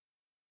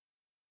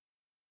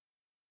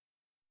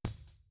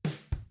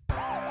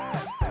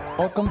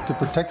Welcome to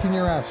Protecting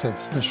Your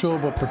Assets, the show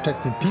about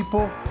protecting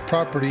people,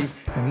 property,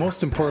 and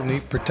most importantly,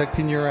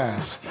 protecting your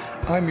ass.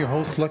 I'm your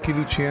host, Lucky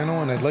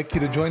Luciano, and I'd like you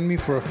to join me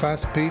for a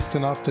fast-paced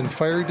and often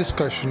fiery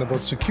discussion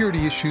about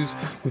security issues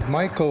with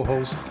my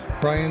co-host,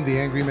 Brian the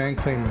Angry Man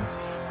Clayman.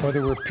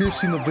 Whether we're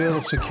piercing the veil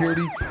of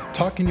security,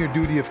 talking your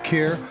duty of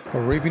care, or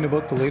raving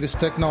about the latest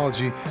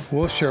technology,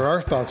 we'll share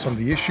our thoughts on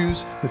the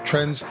issues, the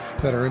trends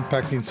that are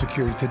impacting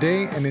security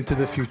today and into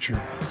the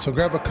future. So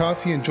grab a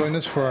coffee and join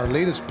us for our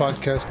latest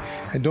podcast,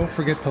 and don't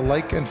forget to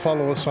like and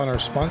follow us on our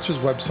sponsor's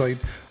website,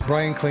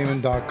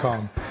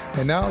 brianclayman.com.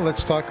 And now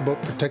let's talk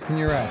about protecting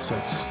your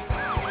assets.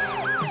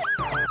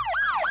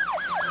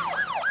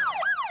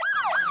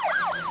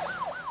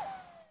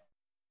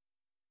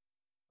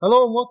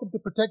 Hello and welcome to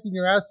Protecting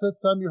Your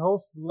Assets. I'm your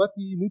host,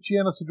 Lucky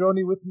Luciano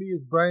Cedrone. With me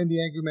is Brian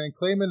the Angry Man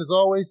Clayman. As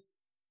always,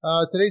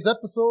 today's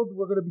episode,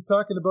 we're going to be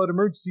talking about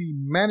emergency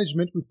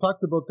management. We've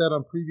talked about that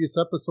on previous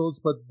episodes,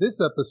 but this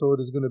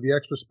episode is going to be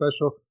extra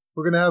special.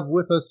 We're going to have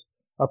with us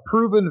a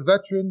proven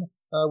veteran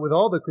with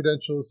all the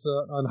credentials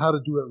on how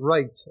to do it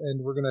right, and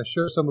we're going to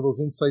share some of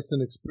those insights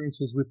and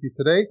experiences with you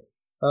today.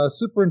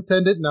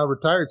 Superintendent, now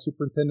retired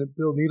Superintendent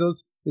Bill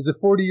Needles, is a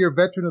 40-year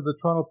veteran of the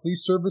Toronto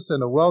Police Service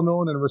and a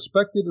well-known and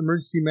respected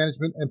emergency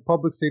management and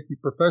public safety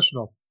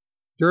professional.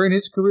 During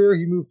his career,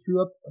 he moved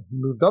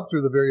up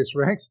through the various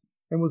ranks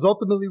and was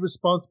ultimately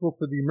responsible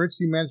for the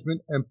Emergency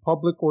Management and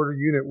Public Order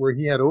Unit, where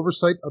he had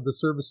oversight of the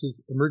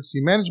service's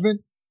emergency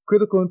management,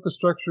 critical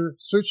infrastructure,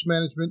 search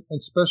management,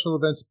 and special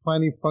events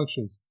planning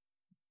functions.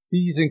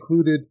 These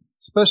included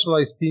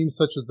specialized teams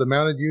such as the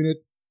Mounted Unit,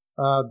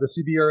 the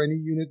CBRNE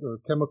unit,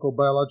 or chemical,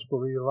 biological,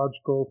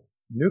 radiological,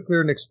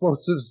 nuclear and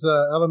explosives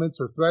elements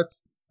or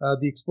threats,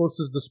 the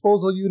explosives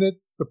disposal unit,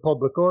 the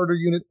public order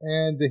unit,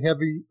 and the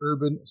heavy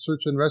urban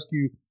search and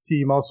rescue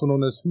team, also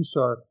known as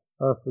HUSAR,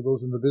 for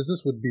those in the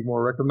business, would be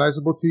more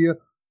recognizable to you.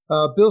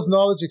 Bill's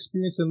knowledge,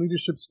 experience, and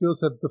leadership skills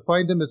have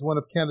defined him as one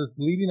of Canada's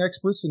leading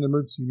experts in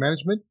emergency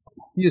management.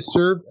 He has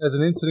served as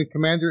an incident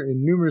commander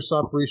in numerous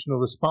operational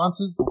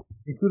responses,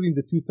 including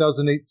the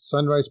 2008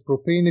 Sunrise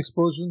propane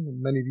explosion,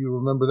 and many of you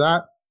remember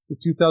that, the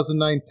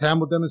 2009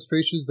 Tamil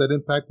demonstrations that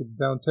impacted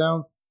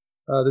downtown,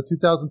 the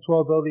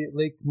 2012 Elliott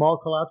Lake Mall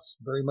collapse,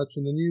 very much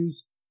in the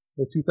news,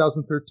 the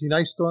 2013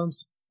 ice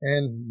storms,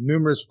 and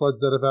numerous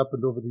floods that have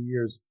happened over the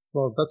years.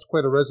 Well, that's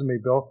quite a resume,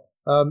 Bill.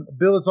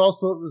 Bill has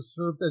also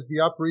served as the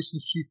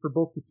operations chief for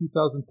both the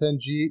 2010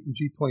 G8 and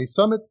G20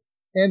 Summit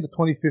and the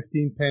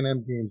 2015 Pan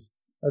Am Games.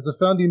 As a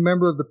founding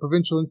member of the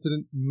Provincial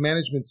Incident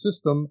Management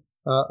System,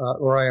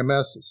 or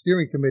IMS,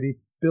 Steering Committee,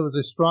 Bill is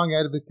a strong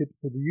advocate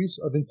for the use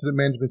of incident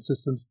management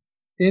systems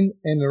in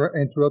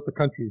and throughout the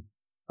country.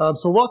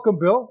 So welcome,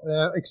 Bill.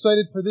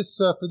 Excited for this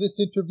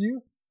interview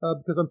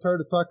because I'm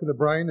tired of talking to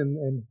Brian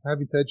and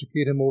having to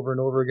educate him over and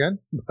over again.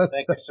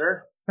 Thank you,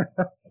 sir.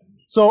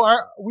 So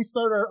we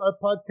start our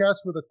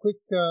podcast with a quick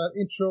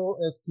intro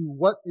as to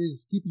what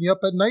is keeping you up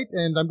at night,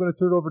 and I'm going to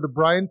turn it over to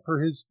Brian for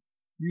his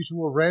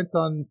usual rant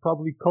on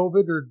probably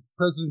COVID or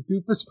President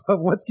Doofus. But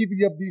what's keeping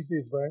you up these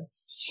days, Brian?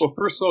 Well,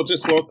 first of all,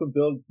 just welcome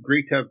Bill.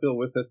 Great to have Bill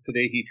with us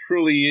today. He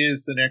truly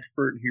is an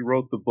expert. He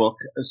wrote the book,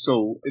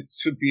 so it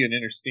should be an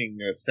interesting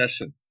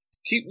session.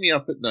 Keep me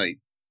up at night.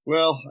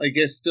 Well, I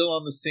guess still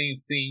on the same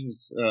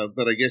themes,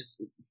 but I guess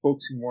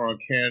focusing more on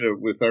Canada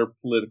with our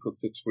political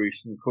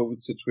situation, COVID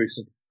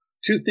situation.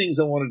 Two things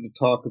I wanted to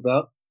talk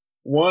about.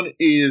 One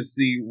is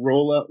the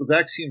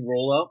vaccine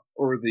rollout,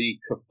 or the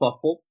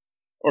kerfuffle,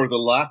 or the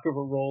lack of a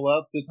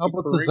rollout that's How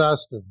about occurring.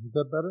 disaster? Is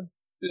that better?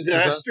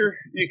 Disaster.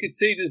 You could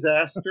say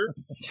disaster.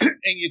 And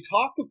you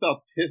talk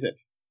about pivot.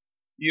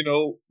 You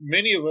know,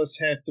 many of us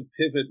had to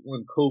pivot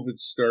when COVID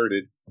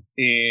started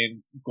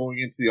and going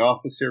into the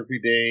office every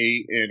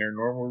day and our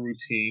normal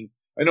routines.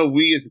 I know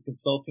we as a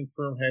consulting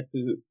firm had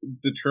to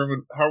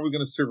determine how are we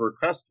going to serve our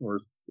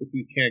customers if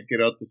we can't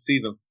get out to see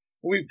them.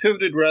 We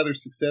pivoted rather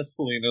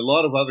successfully, and a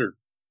lot of other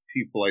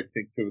people, I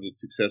think, pivoted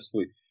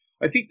successfully.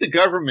 I think the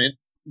government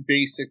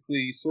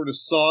basically sort of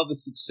saw the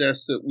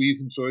success that we've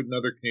enjoyed and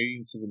other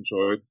Canadians have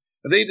enjoyed,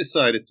 and they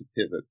decided to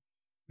pivot.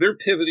 They're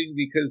pivoting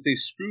because they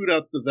screwed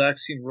up the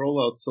vaccine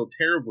rollout so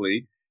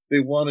terribly, they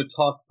want to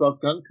talk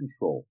about gun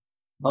control,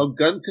 how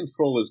gun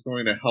control is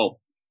going to help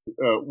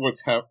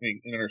what's happening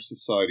in our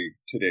society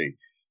today,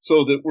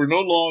 so that we're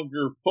no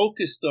longer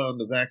focused on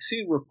the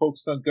vaccine, we're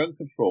focused on gun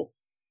control.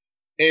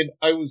 And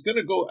I was going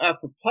to go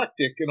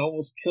apoplectic and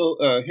almost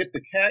hit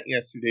the cat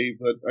yesterday,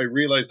 but I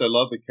realized I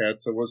love the cat,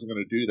 so I wasn't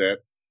going to do that.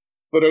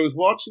 But I was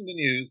watching the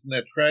news and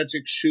that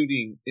tragic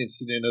shooting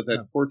incident of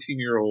that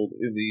 14-year-old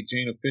in the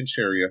Jane Finch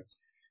area,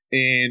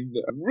 and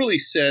a really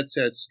sad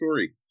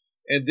story.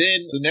 And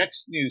then the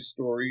next news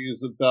story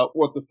is about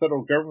what the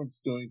federal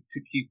government's doing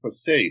to keep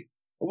us safe.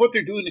 And what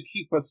they're doing to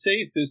keep us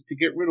safe is to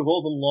get rid of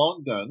all the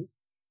long guns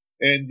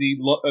and the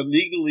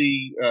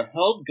legally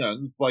held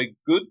guns by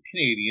good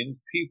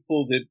Canadians,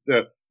 people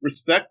that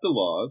respect the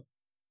laws.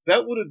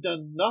 That would have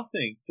done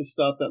nothing to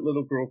stop that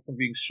little girl from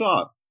being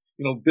shot.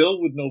 You know, Bill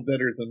would know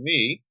better than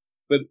me,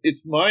 But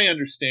it's my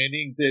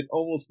understanding that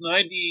almost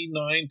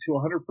 99 to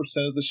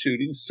 100% of the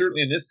shootings,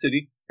 certainly in this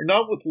city, are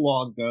not with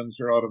long guns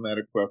or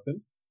automatic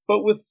weapons,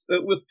 but with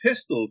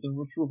pistols and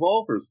with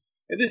revolvers.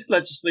 And this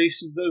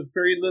legislation does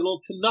very little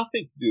to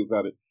nothing to do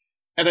about it.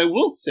 And I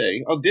will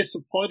say, I'm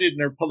disappointed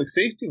in our public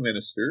safety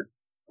minister,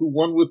 who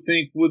one would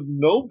think would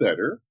know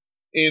better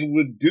and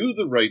would do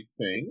the right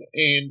thing.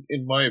 And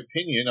in my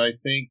opinion, I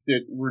think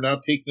that we're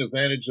not taking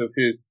advantage of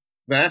his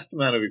vast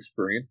amount of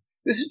experience.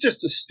 This is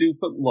just a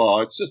stupid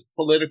law. It's just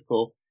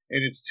political,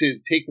 and it's to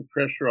take the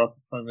pressure off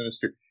the prime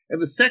minister.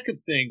 And the second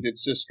thing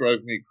that's just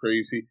driving me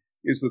crazy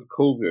is with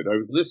COVID. I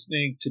was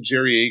listening to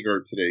Jerry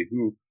Agar today,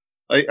 who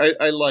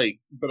I like,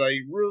 but I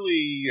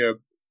really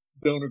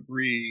don't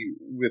agree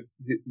with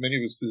many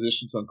of his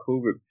positions on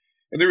COVID.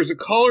 And there was a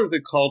caller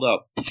that called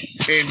up,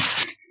 and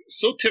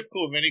so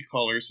typical of many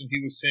callers, and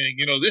he was saying,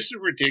 this is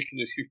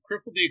ridiculous. You've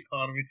crippled the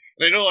economy.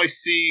 And I know I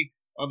see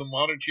on the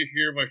monitor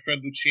here, my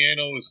friend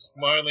Luciano is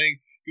smiling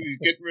because he's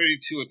getting ready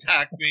to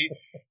attack me.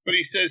 But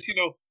he says,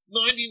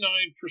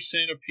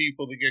 99% of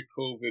people that get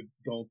COVID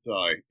don't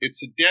die.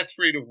 It's a death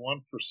rate of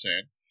 1%.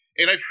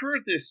 And I've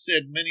heard this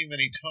said many,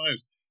 many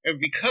times. And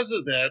because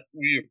of that,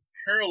 we have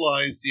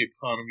paralyzed the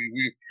economy.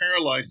 We have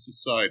paralyzed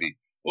society.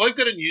 Well, I've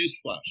got a news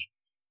flash.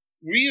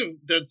 We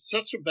have done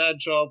such a bad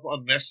job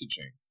on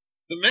messaging.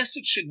 The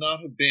message should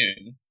not have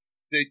been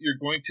that you're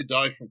going to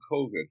die from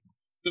COVID.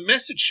 The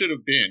message should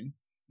have been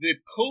that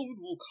COVID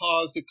will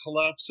cause the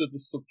collapse of the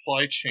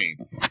supply chain.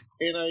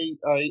 And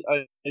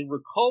I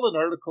recall an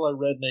article I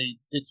read, and I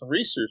did some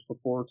research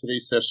before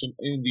today's session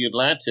in The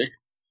Atlantic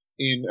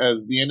in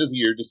the end of the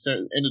year,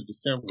 end of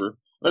December.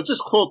 I'll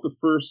just quote the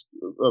first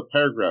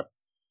paragraph.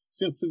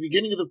 Since the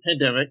beginning of the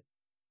pandemic,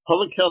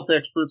 public health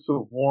experts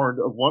have warned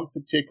of one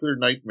particular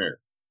nightmare.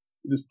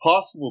 It is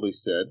possible, they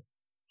said,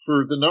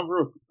 for the number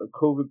of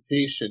COVID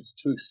patients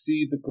to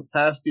exceed the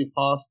capacity of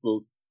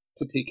hospitals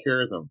to take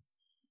care of them.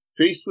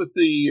 Faced with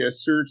the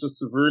surge of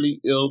severely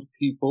ill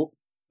people,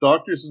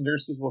 doctors and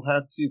nurses will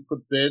have to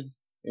put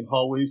beds in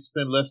hallways,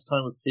 spend less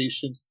time with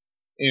patients,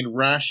 and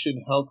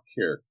ration health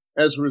care.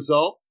 As a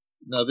result,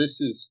 now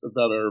this is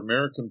about our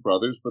American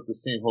brothers, but the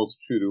same holds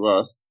true to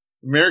us,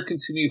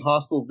 Americans who need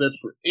hospital beds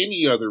for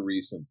any other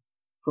reasons,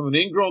 from an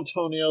ingrown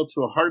toenail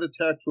to a heart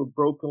attack to a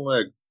broken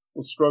leg,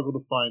 will struggle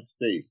to find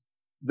space.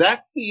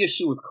 That's the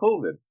issue with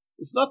COVID.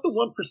 It's not the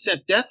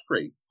 1% death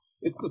rate.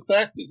 It's the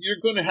fact that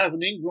you're going to have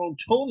an ingrown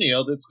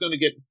toenail that's going to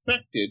get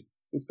infected.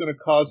 It's going to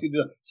cause you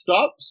to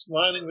stop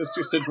smiling,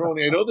 Mr.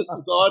 Cedrone. I know this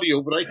is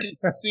audio, but I can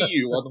see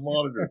you on the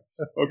monitor.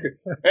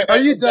 Okay. Are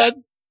you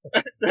done?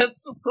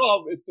 That's the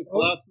problem. It's the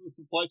collapse of the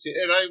supply chain.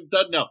 And I'm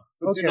done now.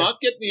 But do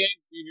not get me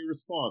angry in your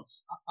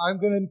response. I'm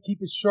going to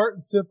keep it short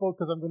and simple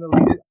because I'm going to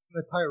lead it. I'm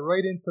going to tie it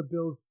right into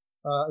Bill's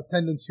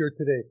attendance here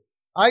today.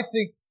 I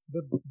think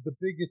the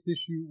biggest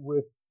issue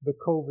with the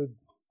COVID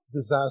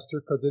disaster,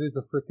 because it is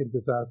a freaking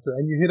disaster,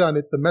 and you hit on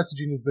it, the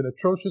messaging has been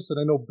atrocious, and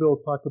I know Bill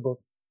talked about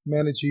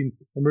managing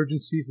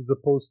emergencies as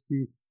opposed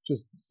to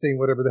just saying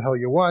whatever the hell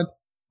you want,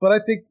 but I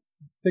think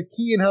the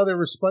key in how they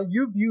respond,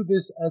 you view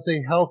this as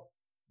a health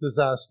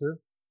disaster,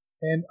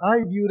 and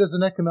I view it as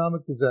an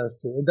economic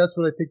disaster, and that's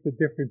what I think the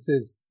difference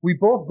is. We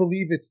both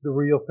believe it's the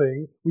real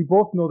thing. We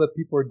both know that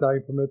people are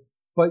dying from it,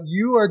 but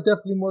you are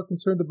definitely more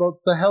concerned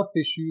about the health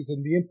issues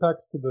and the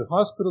impacts to the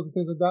hospitals and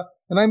things like that,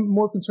 and I'm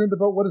more concerned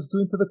about what it's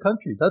doing to the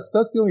country. That's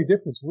the only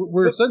difference.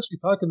 We're essentially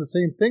talking the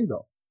same thing,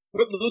 though.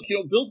 But look,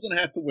 Bill's going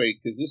to have to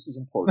wait because this is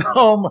important.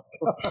 Oh, my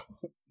God.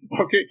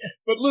 Okay,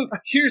 but look,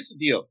 here's the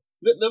deal.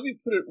 Let me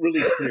put it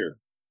really clear.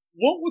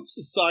 What would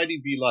society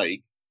be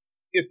like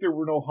if there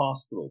were no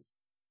hospitals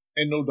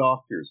and no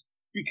doctors?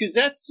 Because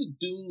that's the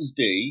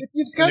doomsday If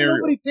you've scenario. got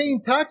nobody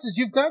paying taxes,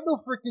 you've got no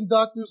freaking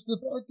doctors to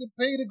freaking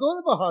pay to go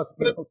to the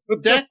hospitals.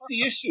 But that's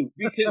the issue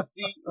because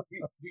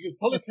because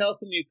public health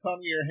and the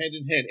economy are hand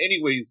in hand.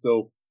 Anyways,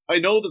 though, I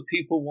know that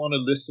people want to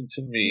listen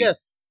to me.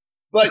 Yes.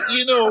 But,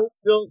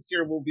 Bill's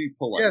here will be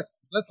polite.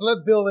 Yes. Let's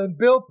let Bill in.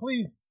 Bill,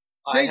 please.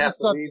 I have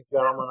to leave,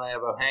 gentlemen. I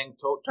have a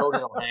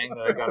toenail hang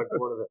that I got to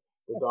go to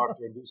the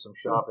doctor and do some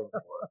shopping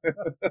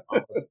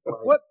for.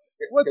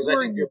 What's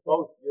worrying you?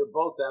 You're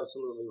both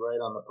absolutely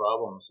right on the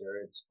problems here.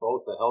 It's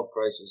both a health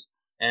crisis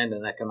and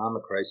an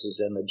economic crisis,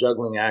 and the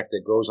juggling act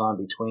that goes on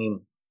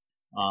between,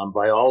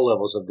 by all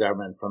levels of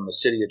government, from the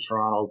city of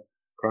Toronto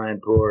crying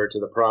poor to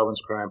the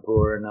province crying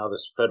poor, and now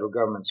this federal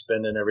government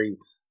spending every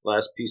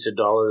last piece of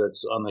dollar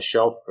that's on the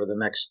shelf for the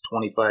next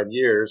 25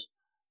 years.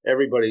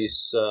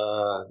 Everybody's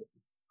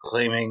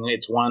claiming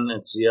it's one,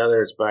 it's the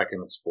other, it's back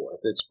and it's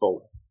forth. It's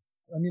both.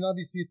 I mean,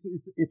 obviously,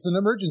 it's an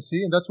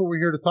emergency, and that's what we're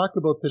here to talk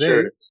about today.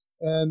 Sure.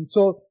 And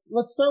so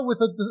let's start with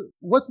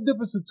what's the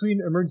difference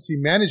between emergency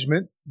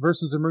management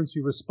versus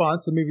emergency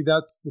response? And maybe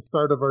that's the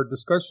start of our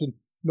discussion.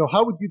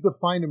 How would you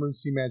define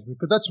emergency management?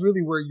 Because that's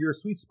really where your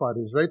sweet spot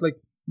is, right? Like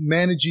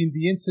managing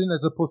the incident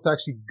as opposed to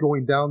actually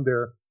going down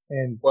there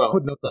and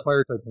putting out the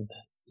fire type thing.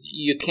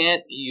 You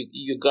can't.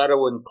 You got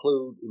to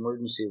include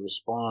emergency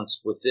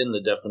response within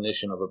the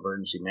definition of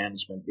emergency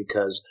management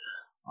because,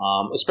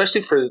 especially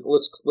for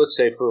let's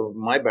say for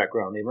my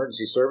background, the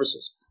emergency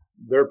services.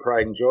 their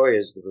pride and joy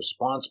is the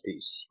response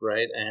piece,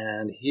 right?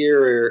 And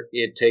here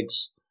it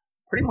takes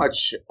pretty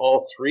much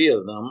all three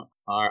of them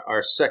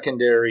are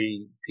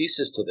secondary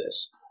pieces to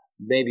this.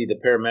 Maybe the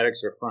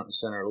paramedics are front and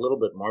center a little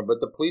bit more, but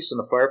the police and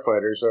the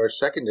firefighters are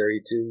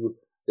secondary to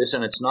this,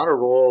 and it's not a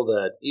role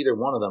that either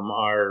one of them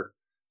are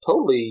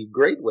totally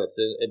great with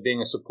it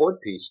being a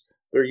support piece.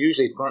 They're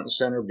usually front and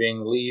center,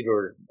 being lead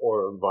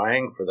or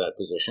vying for that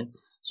position.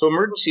 So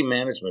emergency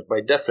management,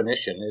 by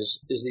definition,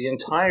 is the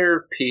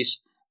entire piece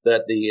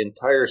that the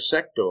entire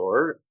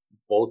sector,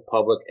 both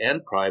public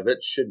and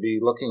private, should be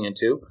looking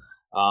into,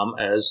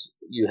 as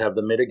you have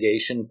the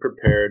mitigation,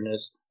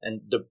 preparedness,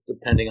 and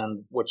depending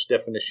on which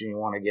definition you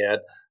want to get,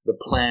 the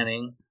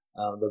planning,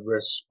 the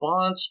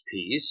response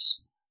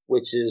piece,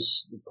 which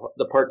is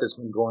the part that's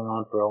been going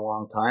on for a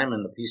long time,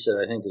 and the piece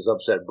that I think has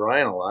upset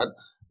Brian a lot.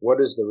 What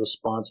is the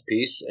response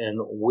piece, and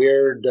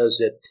where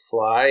does it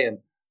fly, and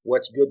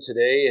what's good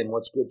today and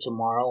what's good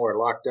tomorrow, or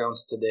lockdowns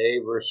today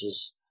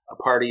versus a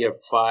party of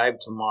 5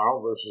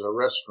 tomorrow versus a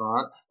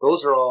restaurant?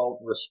 Those are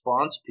all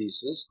response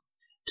pieces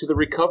to the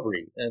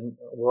recovery, and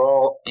we're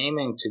all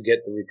aiming to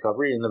get the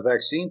recovery, and the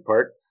vaccine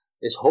part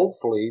is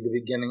hopefully the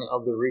beginning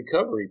of the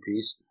recovery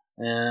piece.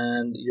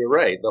 And you're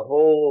right, the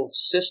whole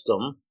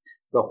system,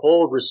 the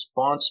whole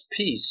response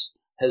piece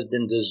has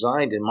been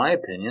designed, in my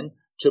opinion,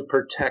 to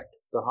protect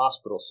the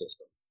hospital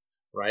system,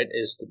 right?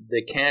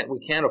 We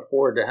can't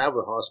afford to have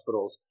the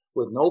hospitals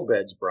with no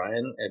beds,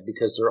 Brian,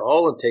 because they're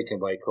all taken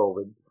by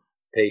COVID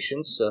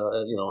patients,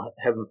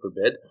 heaven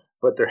forbid.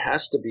 But there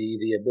has to be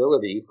the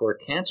ability for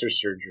cancer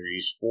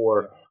surgeries,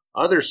 for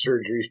other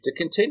surgeries to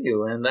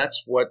continue. And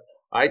that's what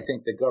I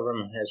think the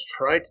government has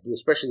tried to do,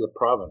 especially the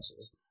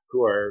provinces,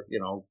 who are,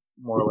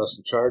 more or less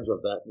in charge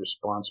of that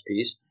response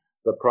piece.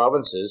 The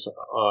provinces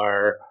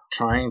are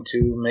trying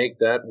to make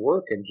that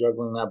work and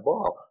juggling that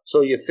ball.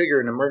 So you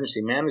figure in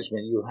emergency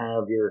management, you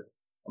have your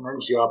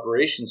emergency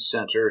operations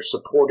center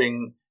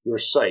supporting your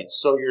sites.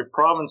 So your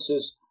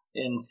provinces,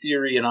 in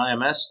theory and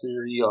IMS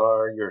theory,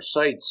 are your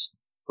sites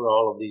for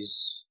all of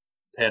these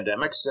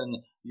pandemics, and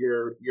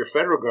your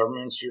federal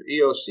governments, your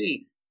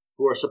EOC,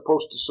 who are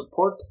supposed to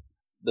support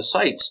the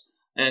sites.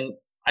 And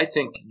I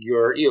think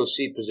your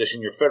EOC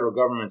position, your federal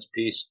government's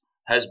piece,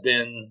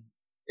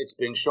 it's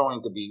been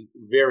showing to be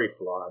very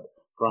flawed,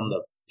 from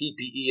the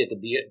PPE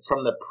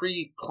from the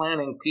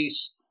pre-planning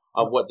piece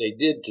of what they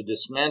did to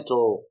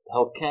dismantle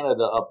Health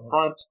Canada up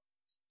front,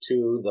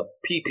 to the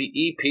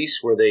PPE piece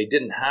where they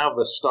didn't have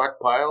a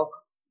stockpile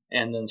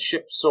and then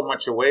shipped so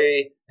much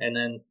away, and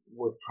then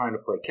we're trying to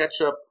play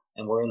catch up,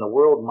 and we're in the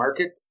world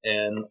market,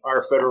 and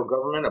our federal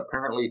government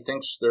apparently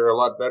thinks they're a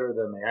lot better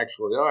than they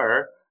actually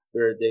are.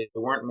 They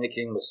weren't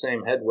making the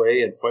same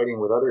headway and fighting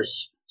with other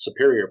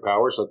superior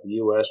powers like the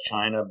U.S.,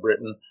 China,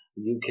 Britain,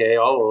 the U.K.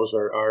 All those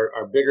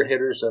are bigger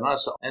hitters than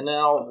us. And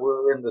now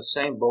we're in the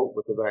same boat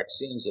with the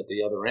vaccines at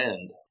the other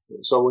end.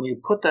 So when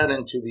you put that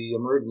into the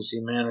emergency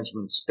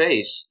management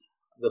space,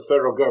 the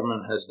federal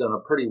government has done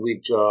a pretty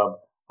weak job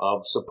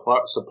of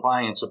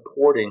supplying and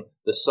supporting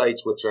the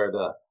sites, which are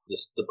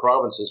the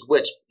provinces,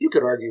 which you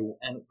could argue,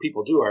 and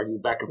people do argue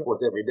back and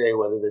forth every day,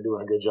 whether they're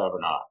doing a good job or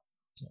not.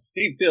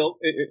 Hey, Bill,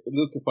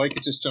 Luke, if I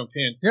could just jump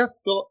in. Yeah.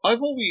 Bill,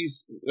 I've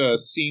always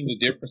seen the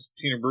difference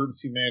between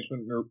emergency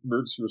management and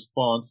emergency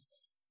response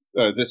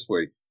this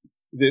way.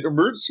 That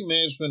emergency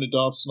management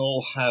adopts an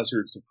all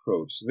hazards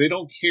approach. They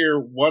don't care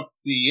what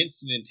the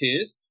incident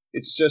is.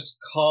 It's just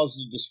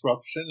causing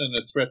disruption and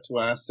a threat to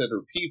asset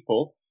or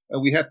people,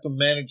 and we have to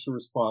manage the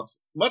response,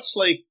 much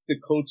like the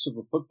coach of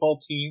a football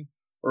team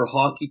or a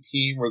hockey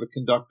team or the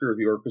conductor of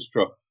the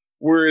orchestra,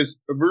 whereas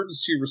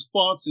emergency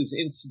response is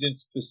incident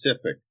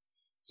specific.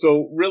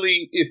 So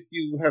really, if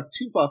you have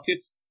two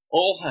buckets,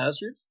 all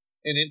hazards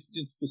and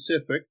incident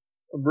specific,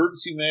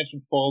 emergency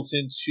management falls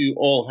into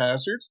all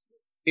hazards.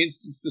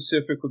 Incident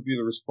specific would be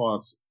the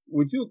response.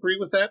 Would you agree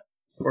with that?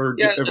 Or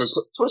yeah, to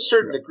a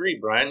certain degree,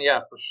 Brian.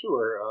 Yeah, for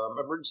sure.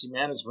 Emergency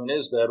management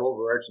is that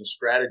overarching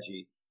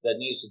strategy that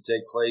needs to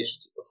take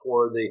place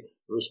for the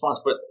response.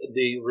 But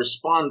the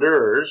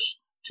responders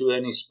to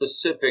any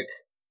specific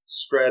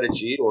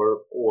strategy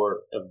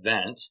or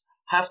event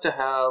have to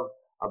have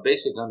a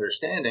basic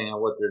understanding of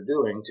what they're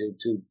doing to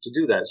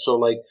do that. So,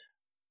 like,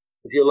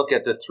 if you look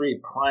at the three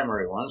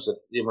primary ones,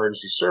 the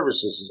emergency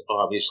services is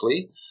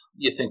obviously,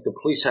 you think the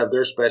police have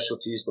their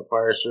specialties, the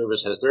fire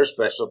service has their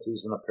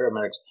specialties, and the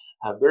paramedics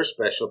have their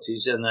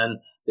specialties, and then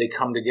they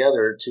come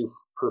together to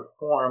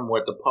perform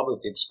what the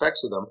public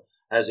expects of them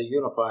as a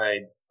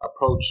unified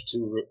approach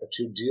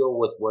to deal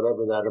with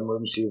whatever that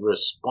emergency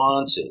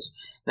response is.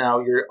 Now,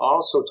 you're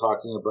also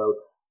talking about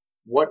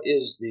what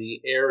is the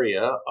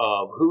area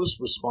of who's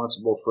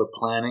responsible for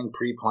planning,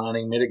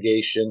 pre-planning,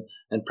 mitigation,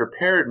 and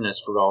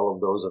preparedness for all of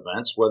those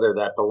events, whether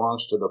that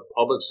belongs to the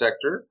public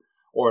sector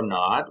or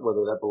not,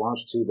 whether that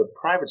belongs to the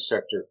private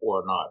sector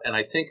or not. And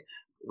I think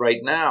right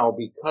now,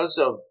 because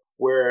of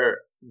where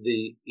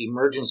the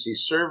emergency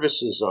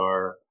services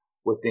are,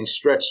 with being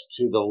stretched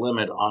to the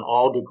limit on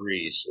all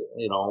degrees,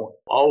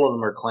 all of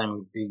them are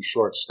claiming to be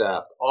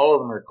short-staffed. All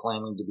of them are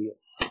claiming to be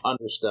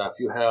understaffed.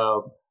 You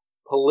have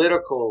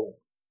political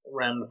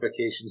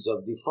ramifications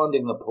of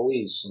defunding the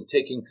police and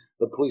taking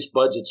the police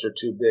budgets are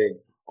too big,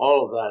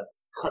 all of that,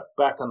 cut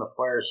back on the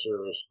fire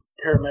service,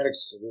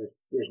 paramedics,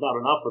 there's not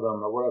enough of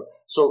them or whatever.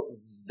 So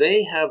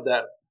they have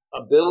that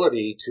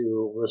ability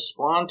to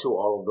respond to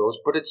all of those,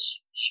 but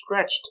it's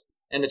stretched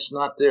and it's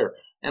not there.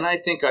 And I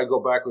think I go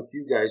back with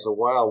you guys a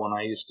while when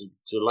I used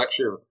to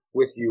lecture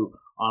with you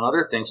on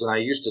other things, and I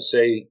used to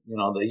say,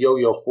 the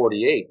yo-yo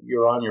 48,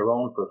 you're on your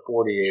own for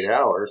 48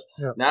 hours.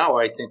 Yeah. Now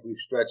I think we've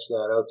stretched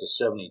that out to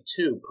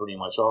 72 pretty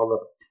much. All the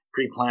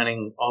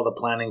pre-planning, all the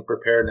planning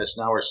preparedness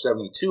now are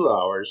 72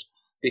 hours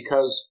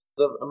because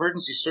the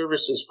emergency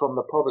services from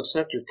the public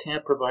sector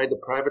can't provide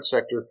the private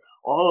sector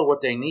all of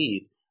what they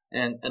need.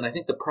 And I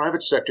think the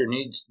private sector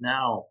needs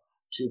now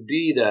to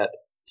be that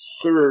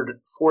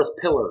third, fourth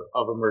pillar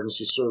of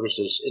emergency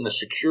services. In the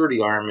security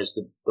arm is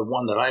the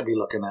one that I'd be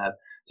looking at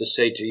to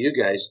say to you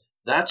guys,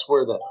 that's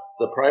where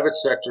the private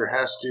sector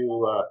has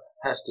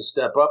to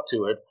step up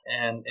to it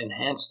and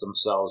enhance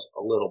themselves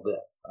a little bit.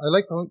 I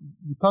like how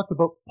you talked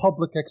about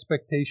public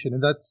expectation,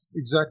 and that's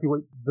exactly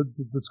what the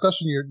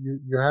discussion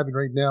you're having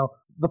right now.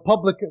 The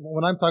public,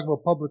 when I'm talking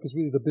about public, is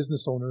really the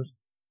business owners.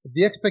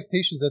 The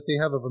expectations that they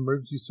have of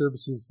emergency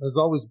services has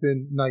always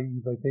been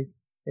naive, I think,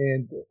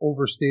 and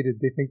overstated.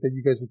 They think that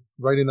you guys would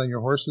ride in on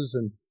your horses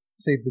and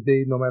save the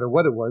day no matter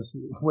what it was,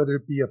 whether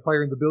it be a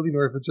fire in the building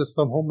or if it's just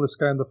some homeless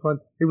guy in the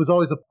front. It was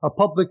always a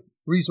public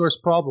resource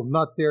problem,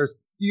 not theirs.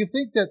 Do you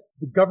think that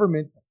the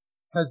government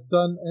has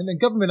done, and in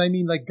government I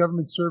mean like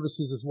government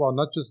services as well,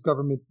 not just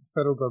government,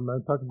 federal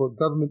government, I'm talking about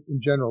government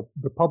in general,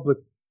 the public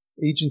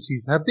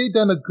agencies, have they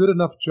done a good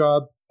enough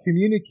job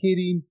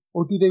communicating,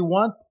 or do they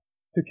want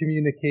to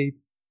communicate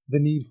the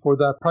need for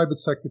that private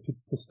sector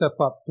to step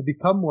up, to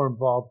become more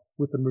involved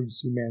with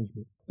emergency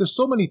management? There's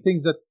so many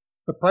things that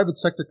the private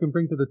sector can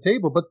bring to the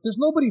table, but there's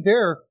nobody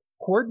there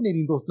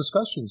coordinating those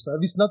discussions, at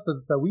least not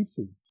that we've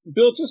seen.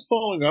 Bill, just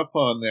following up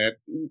on that,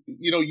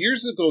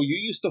 years ago, you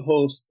used to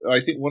host, I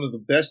think, one of the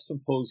best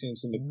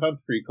symposiums in the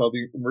country called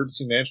the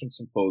Emergency Management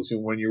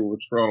Symposium when you were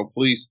with Toronto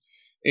Police.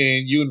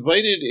 And you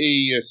invited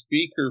a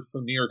speaker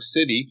from New York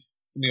City,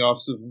 from the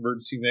Office of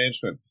Emergency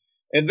Management.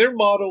 And their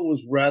model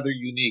was rather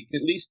unique,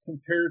 at least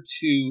compared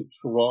to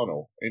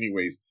Toronto,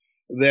 anyways,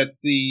 that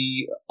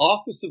the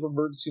Office of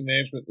Emergency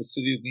Management in the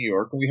City of New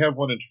York, and we have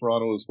one in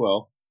Toronto as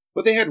well,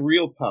 but they had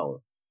real power.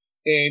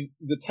 And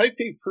the type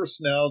A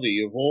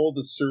personality of all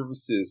the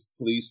services,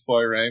 police,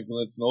 fire,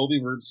 ambulance, and all the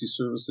emergency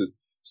services,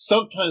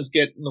 sometimes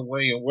get in the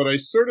way. And what I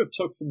sort of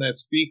took from that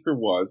speaker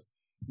was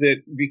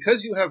that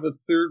because you have a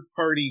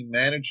third-party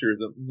manager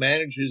that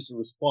manages the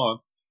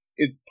response,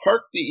 it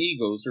parked the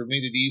egos, or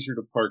made it easier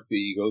to park the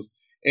egos,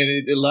 and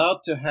it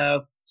allowed to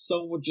have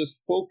someone just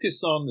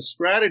focus on the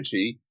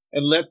strategy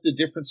and let the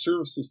different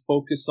services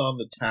focus on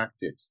the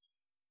tactics.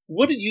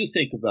 What do you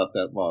think about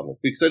that model?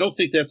 Because I don't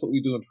think that's what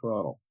we do in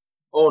Toronto.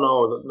 Oh,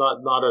 no,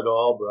 not at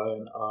all,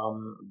 Brian.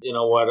 You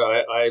know what?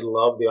 I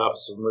love the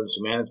Office of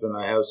Emergency Management.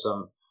 I have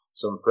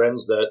some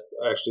friends that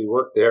actually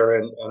work there,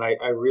 and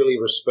I really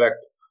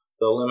respect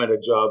the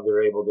limited job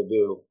they're able to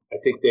do. I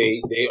think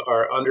they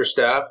are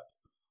understaffed,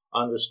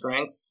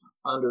 under-strength,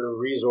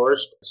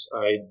 under-resourced.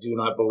 I do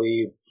not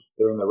believe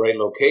they're in the right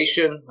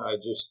location. I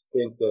just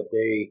think that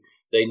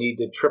they need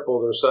to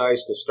triple their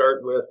size to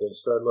start with and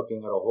start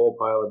looking at a whole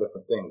pile of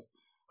different things.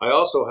 I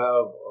also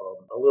have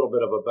a little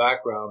bit of a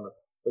background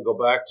to go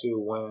back to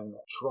when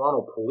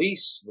Toronto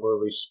Police were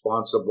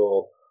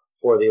responsible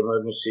for the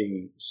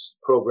emergency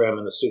program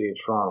in the city of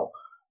Toronto.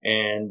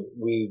 And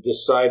we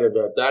decided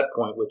at that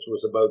point, which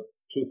was about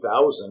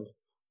 2000,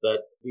 that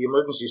the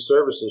emergency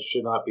services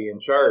should not be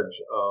in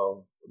charge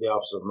of the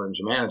Office of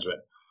Emergency Management.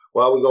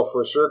 Well, we go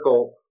for a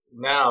circle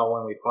now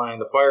when we find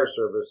the fire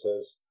service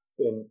has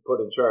been put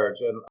in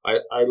charge. And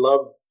I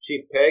love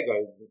Chief Pegg.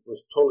 I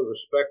totally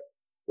respect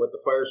what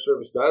the fire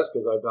service does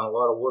because I've done a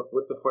lot of work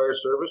with the fire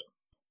service.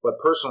 But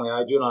personally,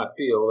 I do not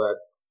feel that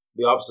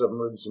the Office of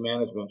Emergency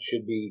Management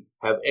should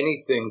have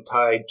anything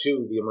tied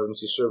to the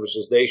emergency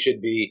services. They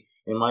should be,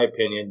 in my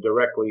opinion, a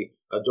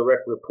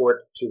direct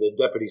report to the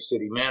deputy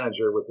city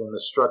manager within the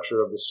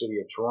structure of the city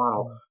of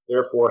Toronto.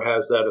 Therefore,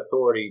 has that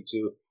authority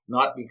to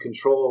not be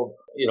controlled,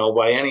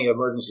 by any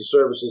emergency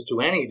services to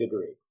any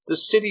degree. The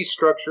city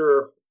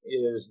structure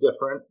is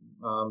different.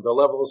 The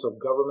levels of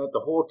government, the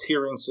whole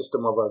tiering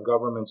system of our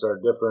governments are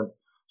different.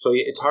 So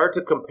it's hard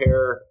to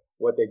compare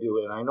what they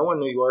do. And I know in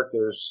New York,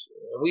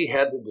 we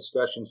had the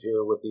discussions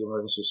here with the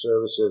emergency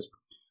services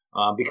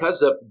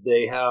because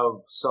they have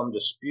some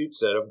disputes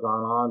that have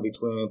gone on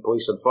between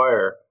police and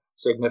fire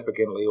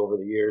significantly over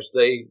the years.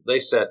 They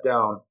sat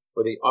down,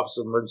 or the Office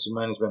of Emergency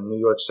Management in New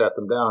York sat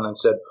them down and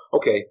said,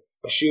 okay,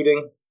 a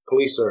shooting,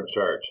 police are in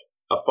charge.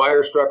 A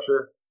fire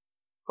structure,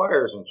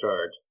 fire is in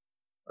charge.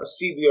 A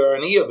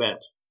CBRNE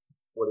event,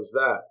 what is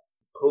that?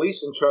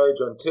 Police in charge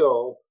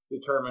until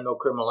determine no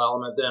criminal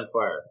element, then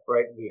fire,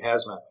 right? The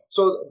hazmat.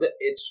 So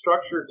it's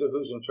structured to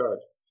who's in charge.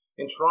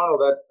 In Toronto,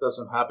 that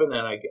doesn't happen,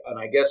 and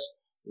I guess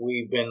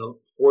we've been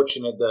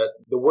fortunate that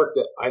the work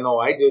that I know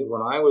I did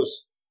when I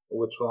was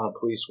with Toronto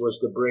Police was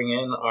to bring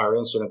in our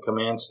incident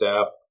command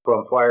staff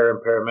from fire and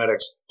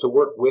paramedics to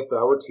work with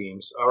our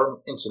teams, our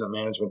incident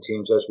management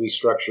teams, as we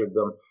structured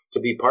them to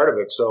be part of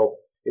it. So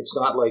it's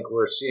not like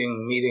we're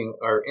meeting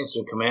our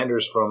incident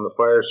commanders from the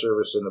fire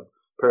service and the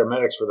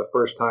paramedics for the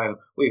first time.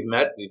 We've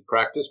met, we've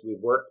practiced, we've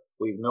worked,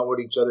 we know what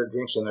each other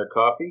drinks in their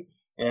coffee,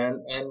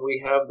 and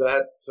we have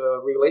that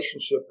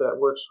relationship that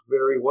works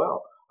very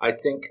well. I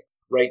think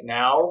right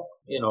now,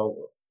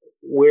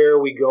 where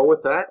we go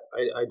with that,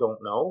 I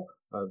don't know.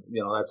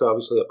 That's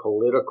obviously a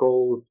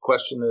political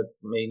question that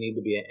may need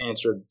to be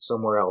answered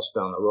somewhere else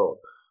down the road.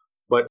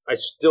 But I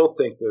still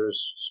think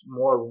there's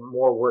more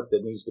work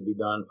that needs to be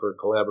done for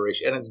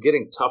collaboration. And it's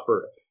getting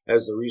tougher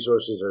as the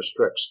resources are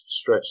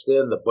stretched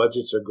thin. The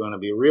budgets are going to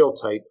be real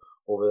tight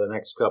over the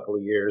next couple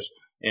of years.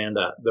 And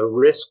the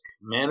risk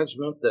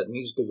management that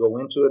needs to go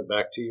into it,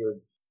 back to your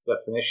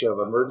definition of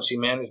emergency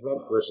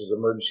management versus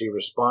emergency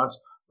response,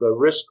 the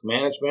risk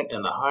management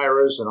and the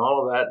HIRAs and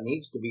all of that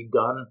needs to be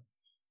done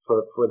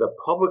for the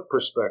public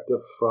perspective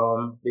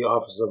from the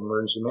Office of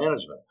Emergency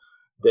Management.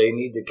 They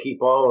need to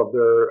keep all of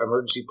their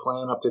emergency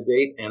plan up to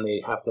date, and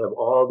they have to have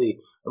all the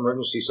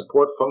emergency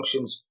support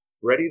functions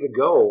ready to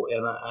go.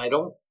 And I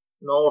don't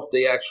know if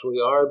they actually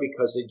are,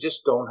 because they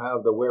just don't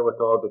have the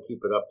wherewithal to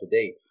keep it up to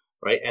date,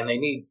 right? And they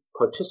need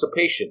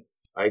participation.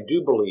 I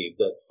do believe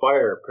that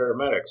fire,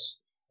 paramedics,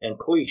 and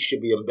police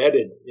should be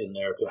embedded in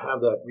there to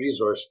have that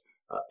resource.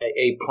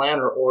 A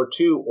planner or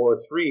two or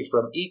three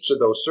from each of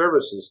those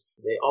services.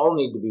 They all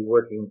need to be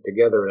working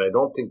together, and I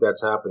don't think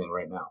that's happening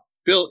right now.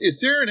 Bill,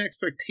 is there an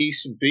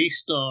expectation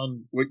based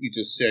on what you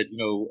just said,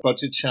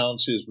 budget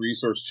challenges,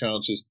 resource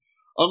challenges?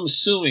 I'm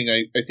assuming,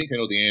 I think I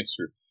know the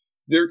answer.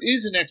 There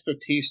is an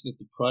expectation that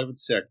the private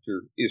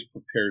sector is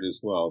prepared as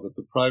well, that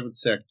the private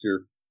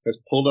sector has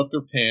pulled up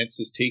their pants,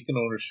 has taken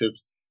ownership.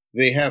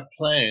 They have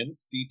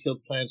plans,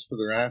 detailed plans for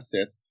their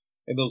assets.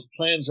 And those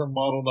plans are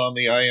modeled on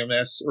the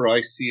IMS or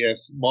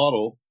ICS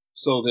model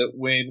so that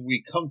when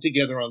we come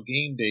together on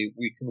game day,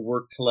 we can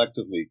work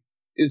collectively.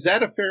 Is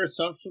that a fair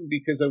assumption?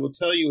 Because I will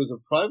tell you, as a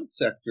private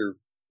sector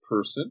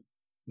person,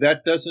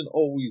 that doesn't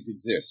always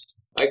exist.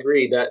 I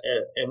agree that,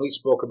 and we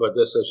spoke about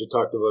this as you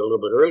talked about a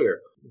little bit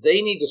earlier.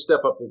 They need to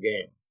step up their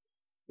game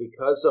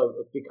because of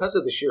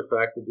the sheer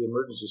fact that the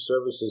emergency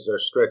services are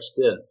stretched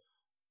thin,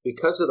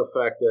 because of the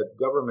fact that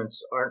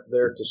governments aren't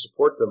there to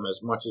support them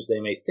as much as they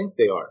may think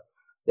they are.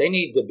 They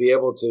need to be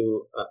able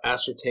to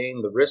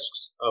ascertain the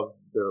risks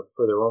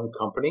for their own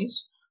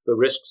companies, the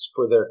risks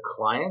for their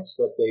clients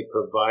that they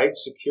provide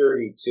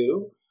security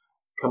to,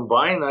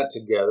 combine that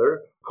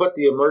together, put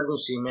the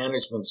emergency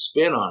management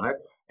spin on it,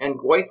 and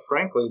quite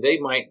frankly, they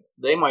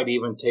might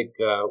even take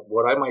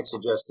what I might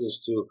suggest is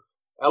to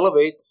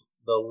elevate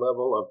the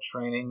level of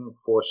training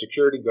for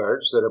security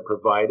guards that are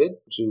provided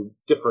to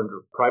different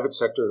private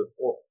sector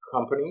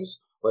companies.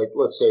 Like,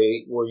 let's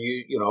say,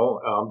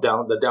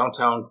 down the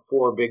downtown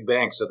 4 big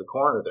banks at the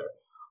corner there.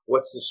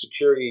 What's the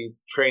security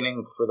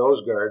training for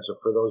those guards or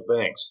for those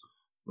banks?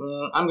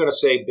 I'm going to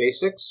say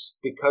basics,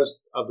 because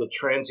of the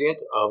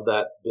transient of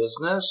that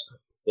business,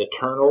 the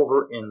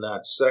turnover in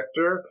that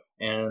sector,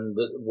 and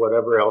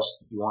whatever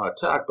else you want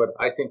to attack. But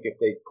I think if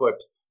they put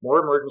more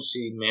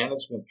emergency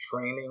management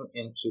training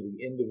into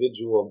the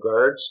individual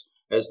guards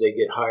as they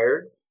get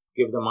hired,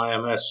 give them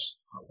IMS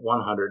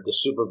 100, the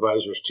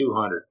supervisors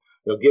 200.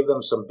 Give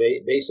them some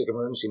basic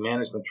emergency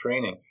management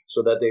training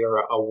so that they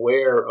are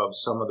aware of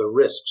some of the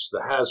risks,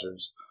 the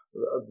hazards,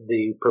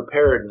 the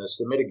preparedness,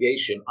 the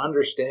mitigation,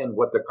 understand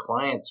what the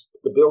clients,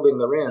 the building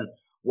they're in,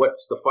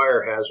 what's the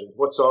fire hazards,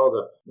 what's all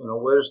the,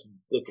 where's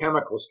the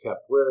chemicals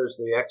kept, where's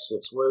the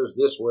exits, where's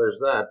this, where's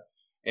that,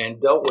 and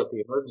dealt with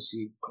the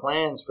emergency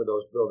plans for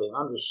those buildings,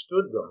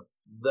 understood them,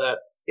 that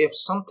if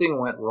something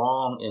went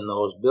wrong in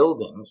those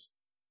buildings,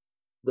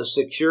 the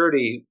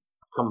security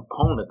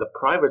component, the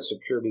private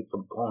security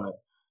component,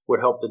 would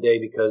help the day,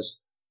 because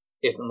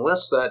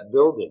unless that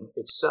building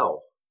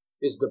itself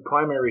is the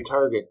primary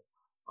target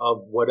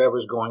of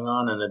whatever's going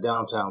on in the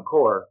downtown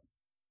core,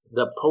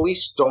 the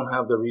police don't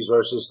have the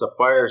resources, the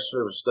fire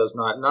service does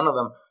not, none of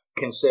them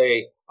can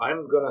say,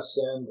 I'm going to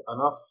send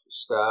enough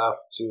staff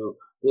to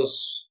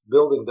this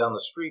building down the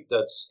street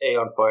that's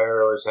on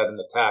fire or has had an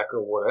attack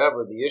or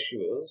whatever the issue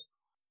is,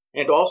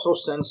 and also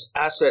sends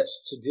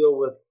assets to deal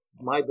with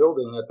my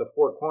building at the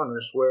Four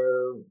Corners,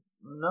 where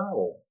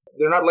no,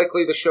 they're not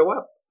likely to show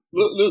up.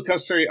 Luke, I'm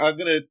sorry, I'm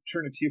going to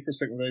turn it to you for a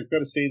second, but I've got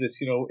to say this.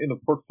 In the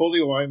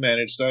portfolio I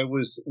managed, I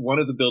was one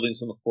of the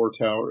buildings in the Four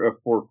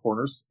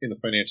Corners in the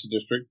financial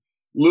district.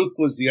 Luke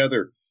was the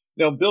other.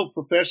 Now, Bill,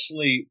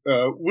 professionally,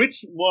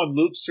 which one,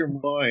 Luke's or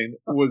mine,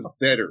 was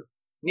better?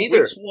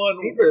 Neither. Which one?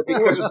 Neither,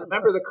 because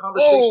remember the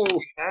conversation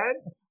we had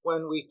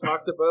when we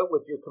talked about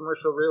with your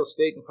commercial real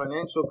estate and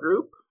financial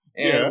group?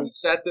 And we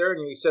sat there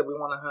and we said we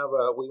want to have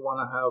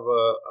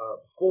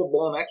a full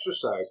blown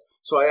exercise.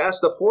 So I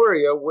asked the 4 of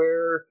you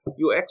where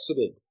you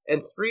exited,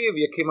 and 3 of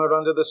you came out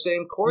onto the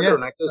same corridor. Yes,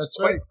 and I said,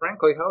 quite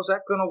frankly, how's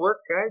that going to work,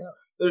 guys? Yeah.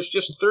 There's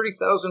just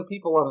 30,000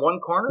 people on one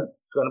corner.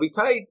 It's going to be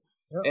tight.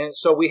 Yeah. And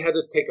so we had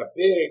to take a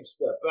big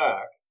step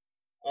back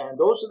And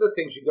those are the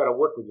things you got to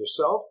work with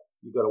yourself.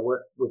 You got to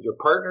work with your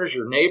partners,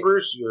 your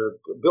neighbors, your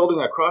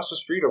building across the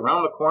street,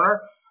 around the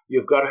corner.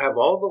 You've got to have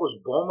all those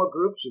BOMA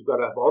groups. You've got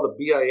to have all the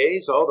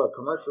BIAs, all the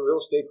commercial real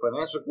estate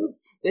financial groups.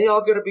 They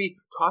all got to be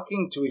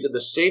talking to each other.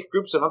 The SAFE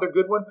group's another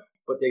good one,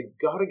 but they've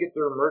got to get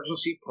their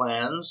emergency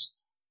plans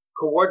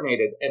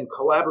coordinated and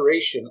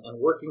collaboration and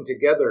working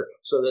together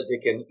so that they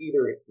can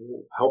either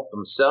help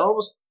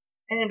themselves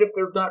and, if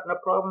they're not in a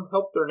problem,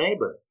 help their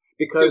neighbor.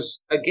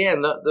 Because,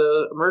 again,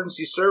 the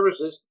emergency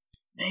services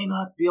may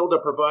not be able to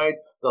provide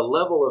the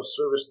level of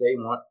service they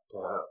want to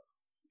have.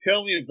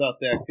 Tell me about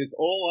that, because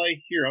all I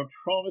hear, I'm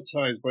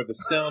traumatized by the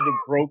sound of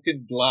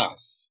broken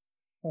glass.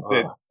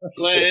 That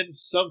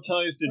plans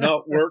sometimes do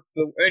not work.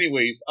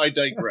 Anyways, I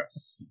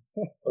digress.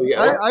 Oh,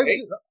 yeah.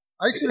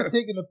 I should have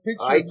taken a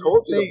picture. I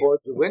told you to board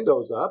the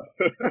windows up.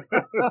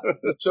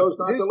 You chose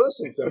not to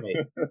listen to me.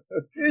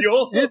 You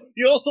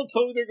also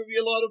told me there could be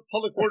a lot of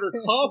public order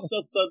cops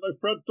outside my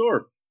front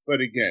door.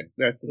 But again,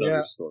 that's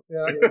another story.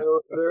 Yeah.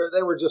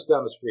 They were just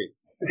down the street.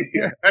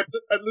 Yeah, at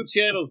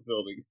Luciano's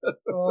building.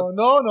 Oh,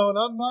 no,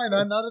 not mine.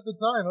 I'm not at the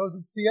time. I was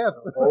in CF.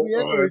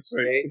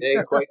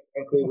 Quite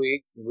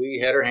frankly,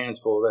 we had our hands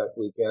full that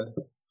weekend.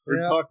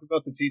 We're talking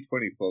about the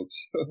G20,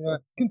 folks. Yeah.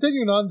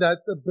 Continuing on that,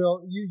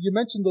 Bill, you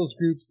mentioned those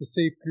groups, the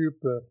SAFE group,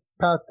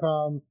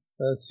 PATHCOM,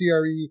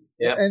 CRE.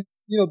 Yeah. And,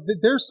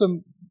 there's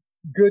some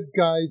good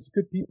guys,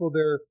 good people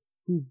there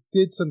who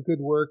did some good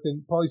work,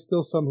 and probably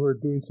still some who are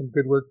doing some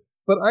good work.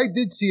 But I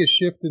did see a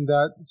shift in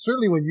that,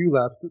 certainly when you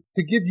left.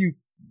 To give you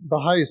the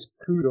highest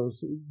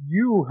kudos,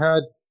 you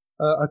had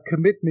a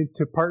commitment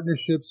to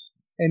partnerships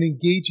and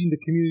engaging the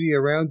community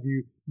around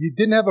you. You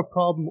didn't have a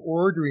problem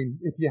ordering,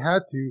 if you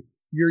had to,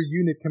 your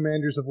unit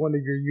commanders of one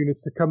of your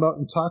units to come out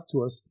and talk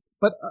to us.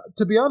 But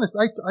to be honest,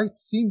 I've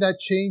seen that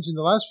change in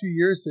the last few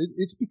years.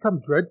 It's become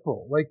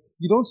dreadful. Like,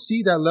 you don't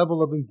see that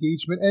level of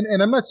engagement.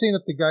 And I'm not saying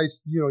that the guys,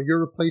 your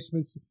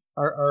replacements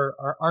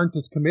aren't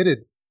as committed.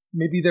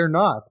 Maybe they're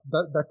not.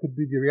 That could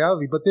be the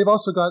reality. But they've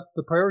also got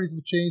the priorities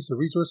have changed, the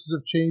resources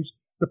have changed,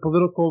 the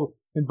political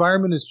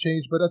environment has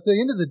changed. But at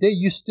the end of the day,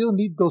 you still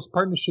need those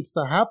partnerships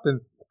to happen.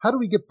 How do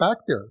we get back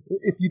there?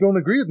 If you don't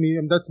agree with me,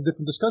 and that's a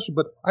different discussion,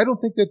 but I don't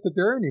think that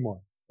they're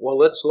anymore. Well,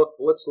 let's look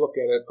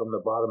at it from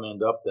the bottom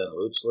end up then,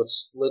 Lutz.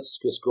 Let's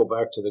just go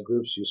back to the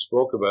groups you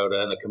spoke about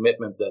and the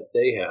commitment that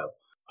they have.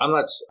 I'm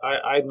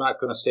not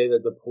going to say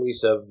that the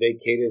police have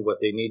vacated what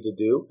they need to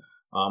do,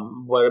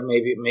 but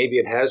maybe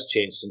it has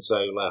changed since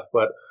I left.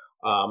 But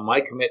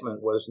my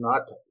commitment was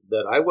not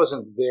that I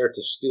wasn't there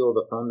to steal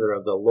the thunder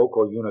of the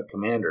local unit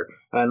commander.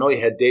 And I know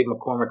you had Dave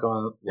McCormick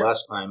on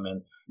last time,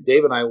 and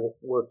Dave and I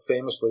worked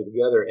famously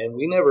together, and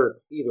we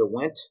never either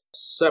went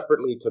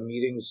separately to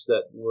meetings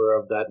that were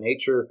of that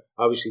nature.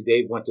 Obviously,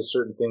 Dave went to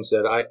certain things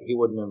that he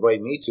wouldn't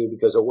invite me to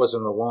because it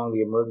wasn't along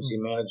the emergency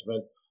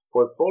management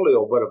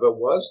portfolio. But if it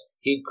was,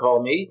 he'd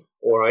call me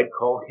or I'd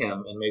call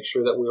him and make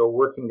sure that we were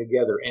working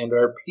together and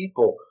our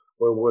people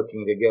were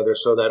working together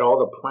so that all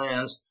the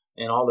plans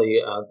and all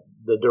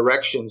the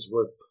directions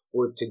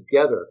were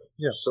together.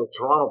 Yeah. So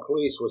Toronto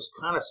Police was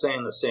kind of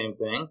saying the same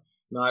thing,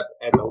 not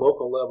at the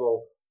local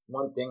level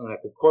one thing, and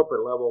at the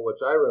corporate level, which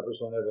I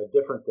represented, a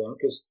different thing,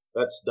 because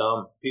that's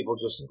dumb. People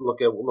just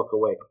look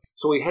away.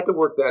 So we had to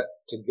work that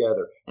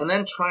together. And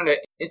then trying to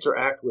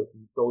interact with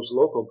those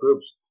local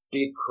groups,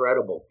 be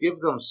credible, give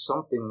them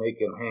something they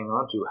can hang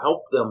on to,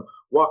 help them,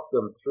 walk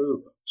them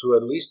through to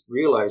at least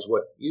realize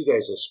what you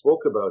guys have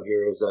spoke about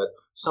here is that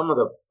some of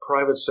the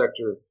private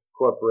sector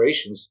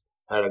corporations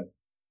had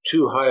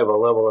too high of a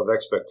level of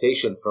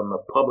expectation from the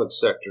public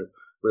sector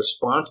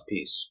response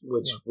piece,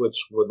 which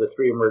the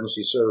three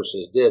emergency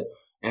services did.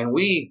 And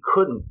we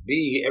couldn't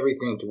be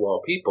everything to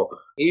all people.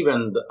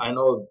 Even, I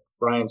know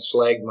Brian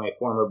slagged my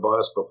former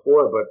boss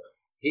before, but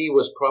he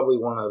was probably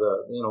one of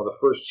the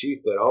first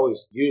chief that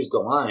always used the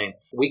line,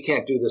 we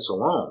can't do this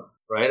alone,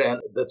 right?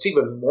 And that's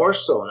even more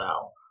so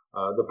now.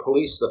 The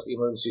police, the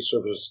emergency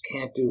services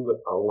can't do it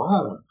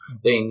alone.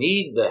 They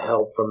need the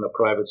help from the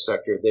private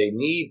sector. They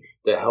need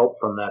the help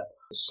from that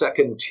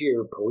second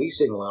tier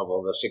policing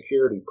level, the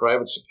security,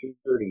 private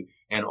security,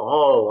 and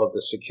all of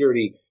the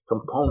security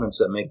components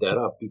that make that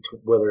up,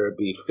 whether it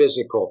be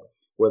physical,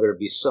 whether it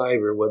be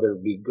cyber, whether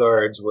it be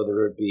guards,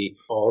 whether it be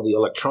all the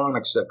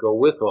electronics that go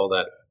with all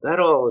that. That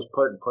all is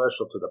part and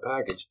parcel to the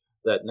package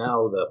that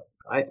now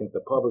I think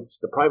the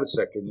private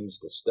sector needs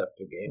to step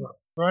their game up.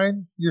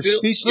 Brian, you're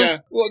speechless? Yeah,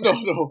 well,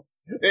 no.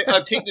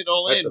 I'm taking it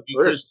all in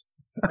because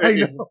I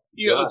know.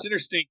 It's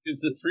interesting because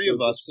the three of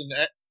us, and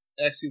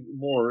actually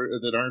more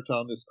that aren't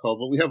on this call,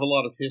 but we have a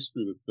lot of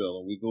history with Bill,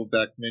 and we go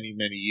back many,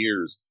 many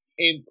years.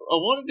 And I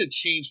wanted to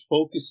change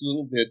focus a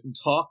little bit and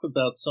talk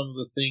about some of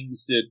the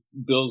things that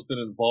Bill's been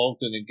involved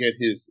in and get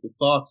his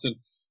thoughts. And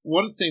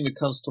one thing that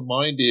comes to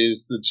mind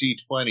is the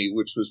G20,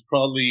 which was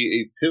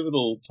probably a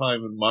pivotal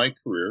time in my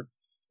career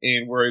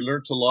and where I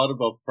learned a lot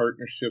about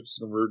partnerships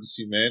and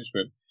emergency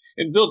management.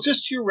 And Bill,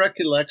 just your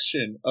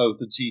recollection of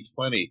the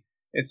G20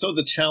 and some of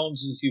the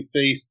challenges you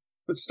faced,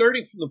 but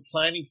starting from the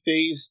planning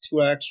phase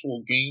to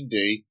actual game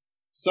day,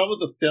 some of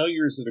the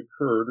failures that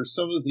occurred or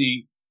some of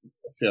the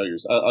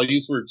failures. I'll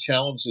use the word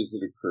challenges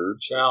that occurred.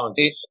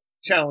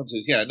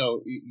 Challenges, yeah,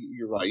 no,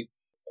 you're right.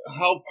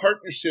 How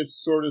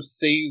partnerships sort of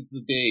save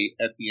the day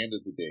at the end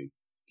of the day.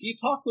 Can you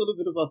talk a little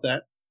bit about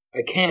that?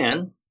 I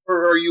can.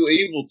 Or are you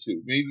able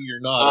to? Maybe you're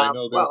not. I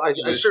know. Well,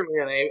 I'm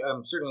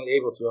certainly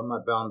able to. I'm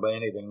not bound by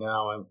anything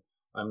now.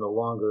 I'm no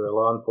longer a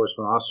law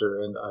enforcement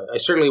officer, and I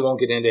certainly won't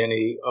get into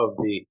any of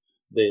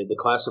the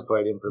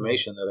classified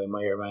information that I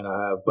may or may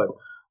not have. But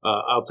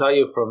I'll tell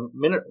you from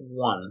minute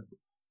one,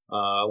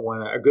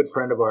 when a good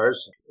friend of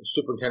ours,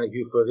 Superintendent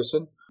Hugh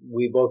Ferguson,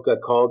 we both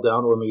got called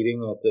down to a meeting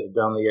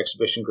down the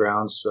exhibition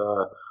grounds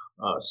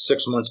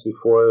 6 months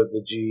before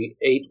the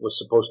G8 was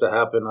supposed to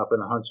happen up in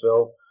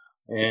Huntsville.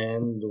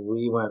 And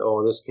we went,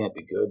 oh, this can't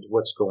be good.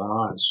 What's going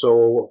on?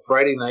 So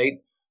Friday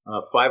night,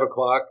 5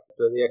 o'clock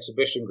to the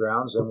exhibition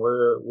grounds, and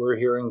we're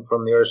hearing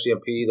from the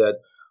RCMP that,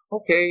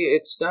 okay,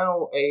 it's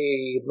now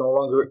no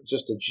longer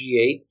just a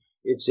G8,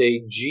 it's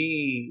a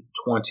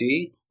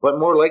G20, but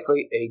more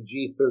likely a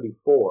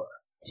G34,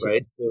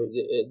 right?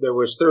 There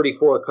was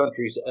 34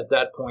 countries at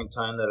that point in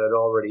time that had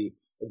already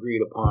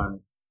agreed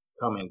upon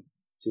coming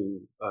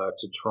to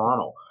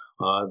Toronto.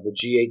 The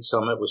G8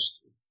 summit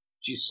was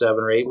G7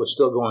 or 8 was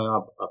still going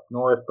up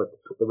north, but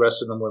the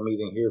rest of them were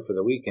meeting here for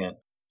the weekend.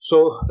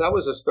 So that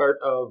was the start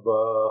of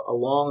a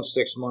long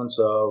 6 months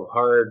of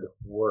hard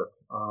work.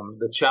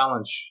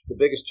 The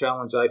biggest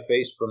challenge I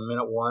faced from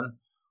minute one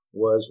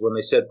was when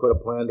they said put a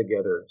plan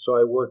together. So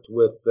I worked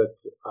with,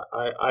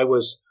 I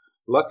was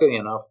lucky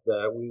enough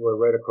that we were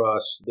right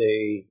across,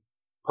 they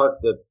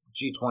parked the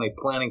G20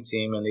 planning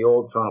team in the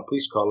old Toronto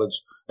Police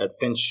College at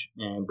Finch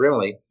and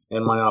Brimley,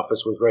 and my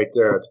office was right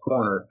there at the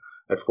corner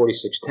at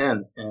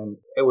 4610, and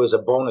it was a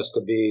bonus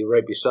to be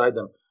right beside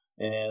them.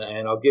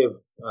 And I'll give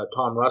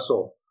Tom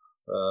Russell,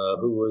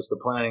 who was the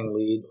planning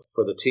lead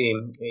for the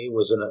team. He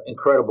was an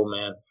incredible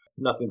man.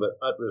 Nothing but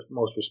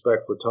utmost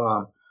respect for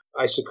Tom.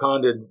 I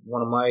seconded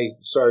one of my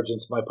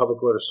sergeants, my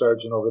public order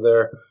sergeant over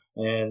there,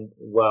 and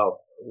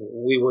well,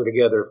 we were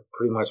together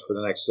pretty much for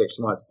the next 6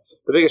 months.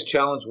 The biggest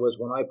challenge was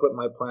when I put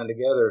my plan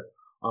together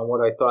on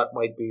what I thought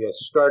might be a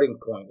starting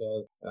point.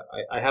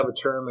 I have a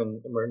term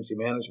in emergency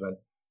management.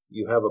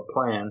 You have a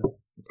plan.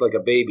 It's like a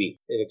baby.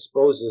 It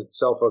exposes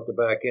itself out the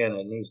back end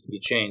and needs to be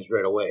changed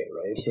right away,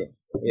 right? Sure.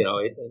 You know,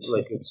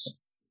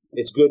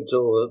 it's good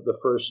till the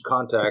first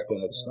contact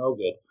and it's no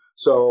good.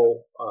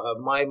 So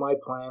my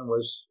plan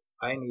was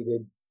I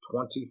needed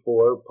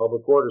 24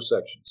 public order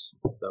sections.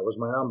 That was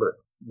my number.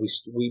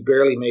 We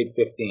barely made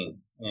 15,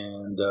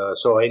 and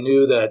so I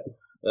knew that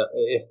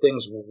if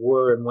things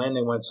were and when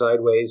they went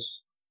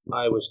sideways,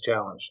 I was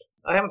challenged.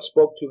 I haven't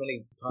spoke too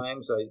many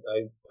times.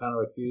 I kind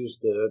of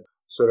refused to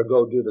sort of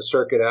go do the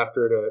circuit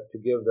after to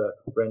give the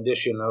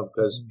rendition of,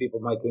 because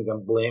people might think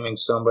I'm blaming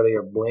somebody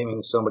or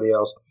blaming somebody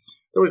else.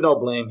 There was no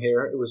blame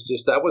here. It was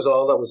just that was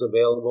all that was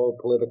available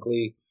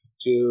politically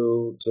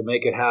to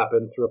make it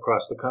happen through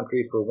across the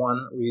country for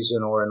one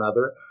reason or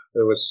another.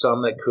 There was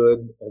some that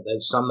could,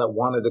 and some that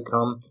wanted to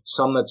come,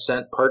 some that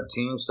sent part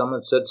teams, some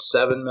that sent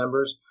 7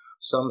 members,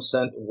 some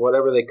sent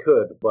whatever they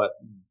could. But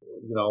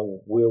you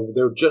know,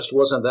 there just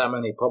wasn't that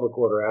many public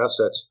order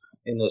assets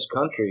in this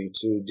country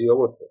to deal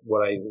with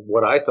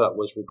what I thought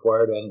was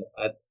required. And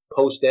at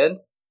post end,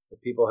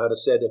 if people had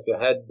said, if you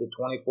had the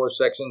 24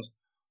 sections,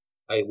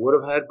 I would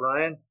have had,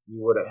 Brian,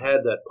 you would have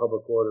had that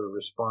public order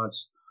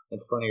response in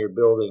front of your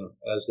building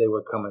as they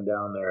were coming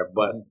down there.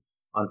 But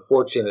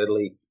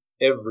unfortunately,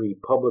 every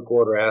public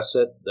order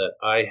asset that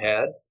I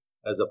had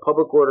as a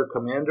public order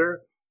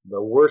commander,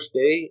 the worst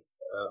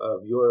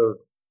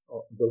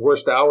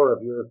hour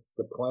of your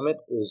deployment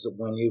is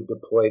when you've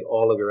deployed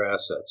all of your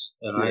assets.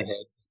 And yes.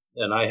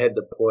 I had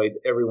deployed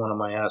every one of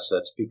my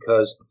assets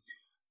because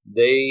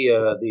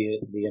the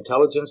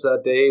intelligence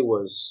that day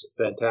was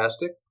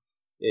fantastic.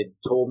 It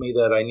told me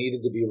that I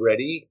needed to be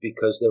ready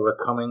because they were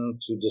coming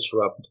to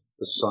disrupt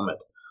the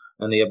summit.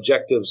 And the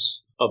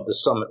objectives of the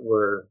summit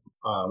were,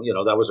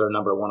 that was our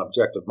number one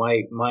objective.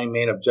 My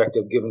main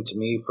objective given to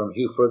me from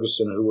Hugh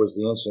Ferguson, who was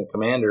the incident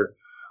commander,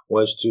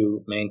 was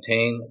to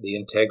maintain the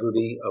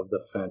integrity of the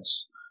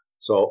fence.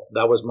 So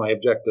that was my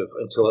objective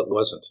until it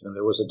wasn't. And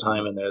there was a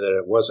time in there that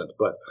it wasn't.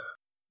 But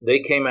they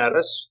came at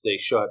us. They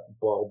shot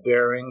ball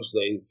bearings.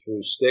 They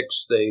threw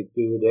sticks. They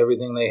did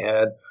everything they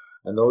had.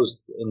 And those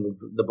in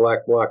the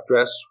black block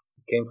dress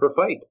came for a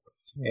fight.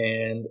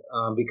 And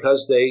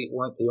because they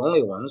weren't the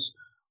only ones,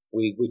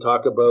 we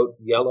talk about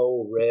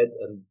yellow, red,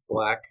 and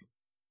black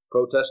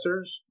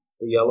protesters.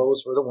 The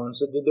yellows were the ones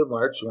that did their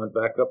march, went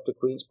back up to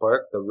Queen's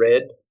Park. The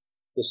red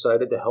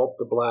decided to help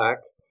the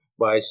black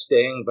by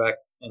staying back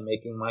and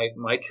making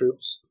my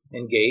troops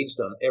engaged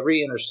on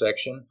every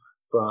intersection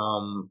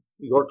from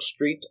York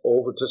Street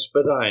over to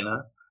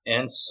Spadina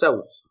and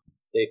south.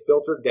 They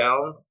filtered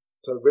down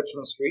to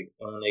Richmond Street,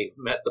 and when they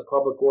met the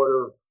public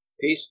order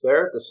piece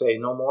there to say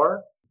no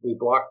more, we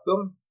blocked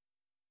them,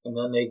 and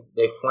then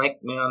they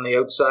flanked me on the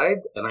outside,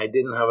 and I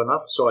didn't have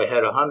enough, so I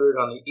had 100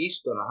 on the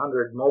east and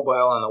 100 mobile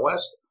on the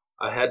west.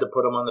 I had to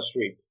put them on the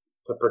street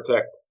to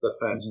protect the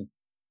fence.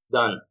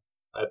 Done.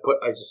 I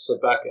just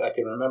sit back. I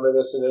can remember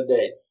this in a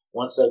day.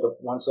 Once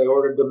I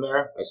ordered them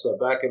there, I sat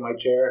back in my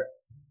chair,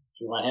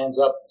 threw my hands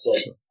up, and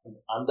said,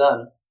 "I'm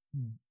done,"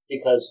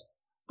 because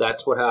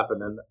that's what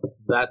happened, and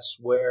that's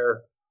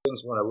where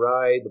things went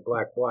awry. The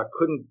Black Bloc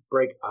couldn't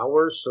break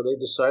ours, so they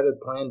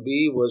decided Plan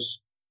B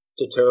was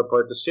to tear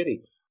apart the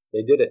city.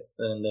 They did it,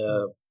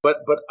 and but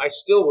I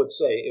still would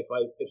say,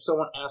 if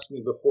someone asked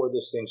me before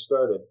this thing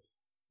started,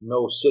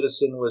 no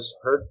citizen was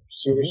hurt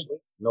seriously,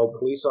 no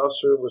police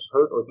officer was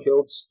hurt or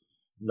killed,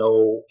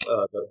 no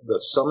the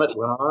summit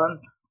went on.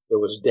 There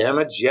was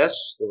damage,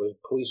 yes. There was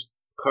police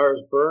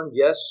cars burned,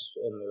 yes,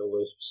 and there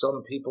was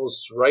some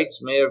people's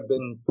rights may have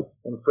been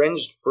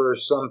infringed for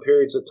some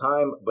periods of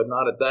time, but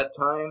not at that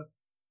time.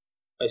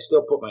 I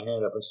still put my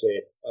hand up and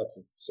say that's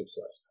a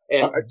success.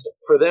 And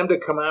for them to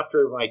come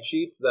after my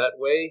chief that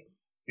way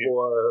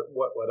for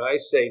what I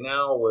say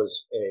now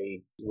was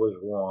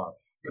wrong,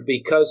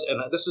 because,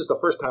 and this is the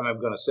first time I'm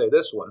going to say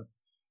this one,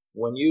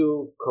 when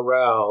you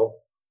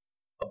corral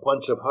a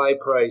bunch of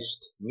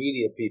high-priced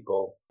media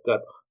people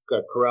got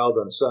corralled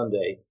on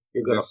Sunday,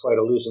 you're going to fight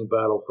a losing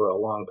battle for a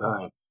long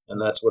time,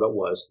 and that's what it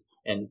was.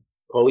 And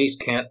police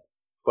can't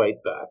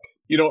fight back.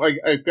 You know,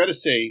 I've got to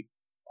say,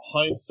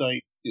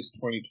 hindsight is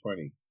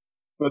 20/20,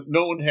 but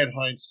no one had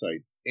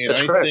hindsight, and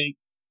That's correct. think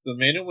the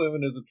men and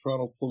women of the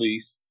Toronto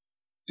Police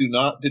did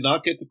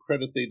not get the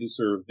credit they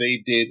deserve.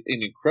 They did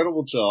an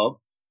incredible job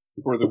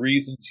for the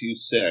reasons you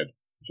said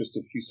just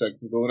a few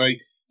seconds ago, and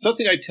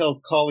something I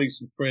tell colleagues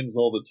and friends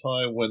all the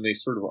time when they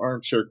sort of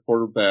armchair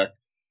quarterback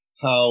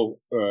how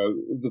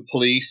the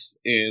police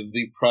and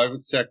the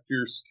private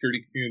sector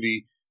security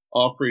community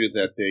operated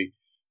that day.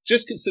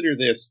 Just consider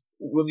this.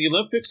 When the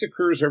Olympics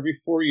occurs every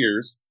 4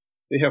 years,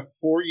 they have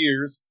 4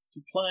 years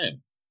to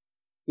plan.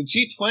 The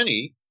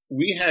G20,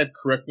 we had,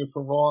 correct me if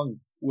I'm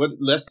wrong,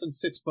 less than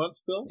 6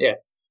 months, Bill? Yeah.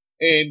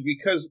 And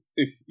because,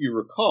 if you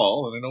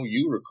recall, and I know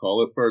you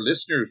recall, if our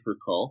listeners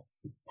recall,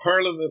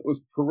 Parliament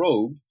was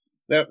prorogued.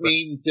 That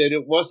means that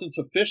it wasn't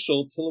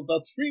official till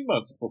about 3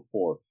 months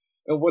before.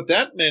 And what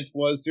that meant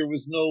was there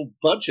was no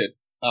budget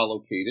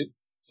allocated.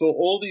 So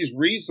all these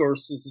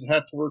resources that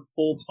had to work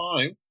full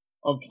time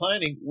on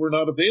planning were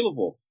not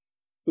available.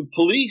 The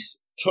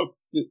police took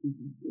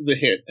the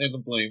hit and the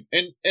blame,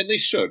 and they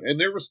should, and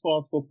they're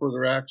responsible for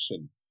their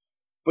actions.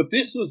 But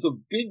this was a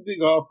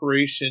big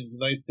operations,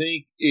 and I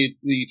think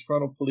the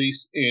Toronto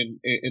Police in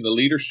the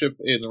leadership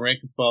and the rank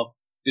and file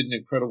did an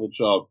incredible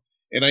job.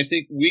 And I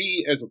think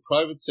we, as a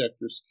private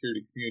sector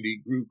security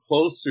community, grew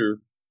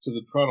closer to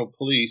the Toronto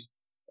Police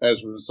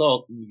as a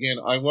result. And again,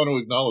 I want to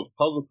acknowledge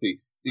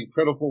publicly the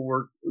incredible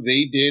work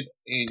they did,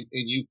 in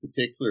you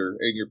particular,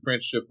 and your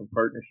friendship and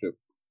partnership.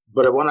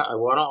 But I want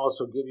to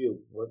also give you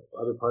what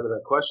other part of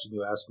that question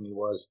you asked me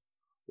was,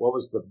 what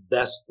was the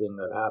best thing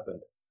that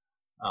happened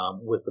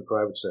with the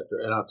private sector?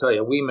 And I'll tell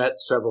you, we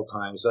met several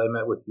times. I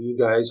met with you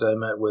guys. I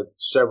met with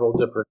several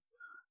different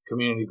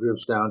community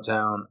groups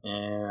downtown.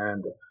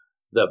 And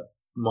the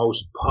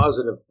most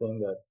positive thing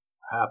that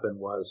happened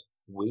was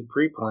we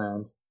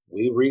pre-planned,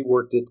 we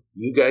reworked it.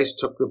 You guys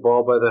took the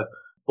bull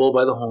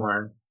by the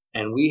horn,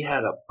 and we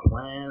had a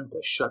plan to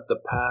shut the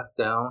path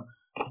down.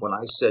 When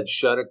I said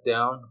shut it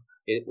down,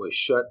 it was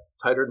shut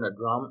tighter than a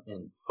drum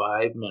in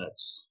 5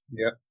 minutes.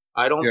 Yeah.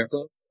 I don't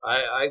think,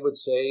 I would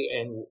say,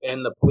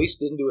 and the police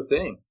didn't do a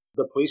thing.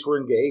 The police were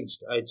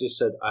engaged. I just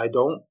said, I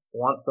don't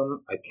want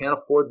them. I can't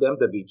afford them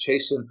to be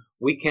chasing.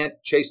 We can't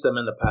chase them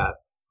in the path.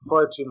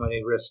 Far too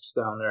many risks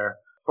down there.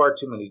 Far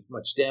too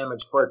much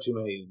damage. Far too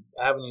many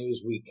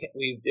avenues.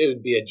 It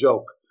would be a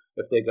joke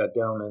if they got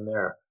down in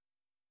there.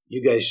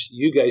 You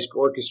guys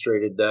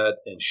orchestrated that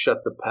and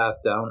shut the path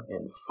down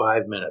in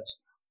 5 minutes.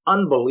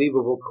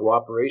 Unbelievable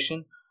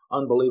cooperation,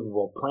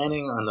 unbelievable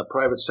planning on the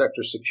private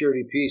sector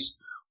security piece,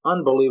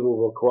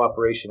 unbelievable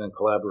cooperation and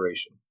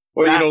collaboration.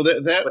 Well,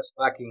 that what's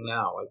lacking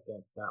now, I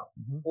think, now.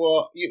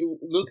 Well,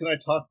 Luke and I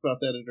talked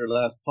about that in our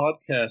last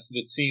podcast, and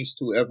it seems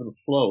to ebb and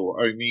flow.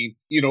 I mean,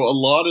 a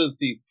lot of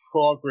the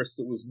progress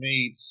that was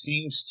made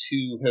seems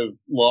to have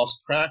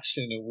lost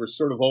traction, and we're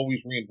sort of always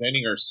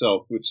reinventing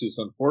ourselves, which is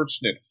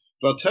unfortunate.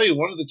 But I'll tell you,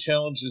 one of the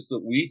challenges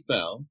that we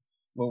found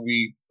when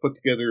we put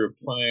together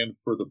a plan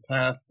for the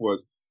path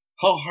was,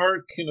 how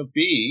hard can it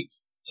be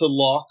to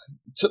lock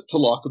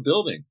a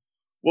building?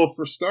 Well,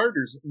 for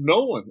starters,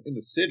 no one in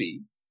the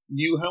city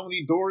knew how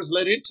many doors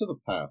led into the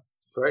path.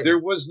 Right. There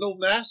was no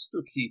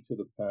master key to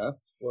the path.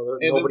 Well,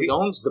 nobody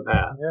owns the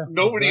path. Yeah,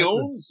 Nobody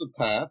owns the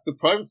path. The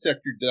private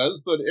sector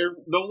does, but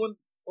no one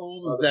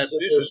owns that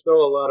vision. There's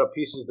still a lot of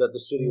pieces that the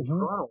city of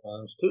Toronto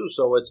owns too.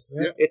 So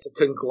it's a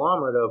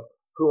conglomerate of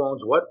who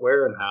owns what,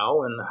 where, and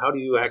how do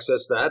you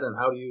access that, and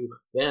how do you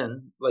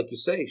then, like you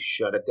say,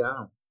 shut it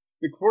down?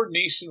 The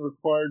coordination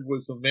required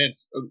was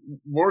immense,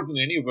 more than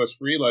any of us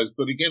realized.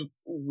 But again,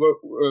 what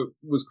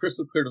was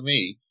crystal clear to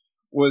me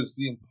was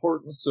the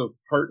importance of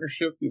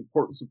partnership, the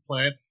importance of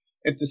plan.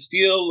 And to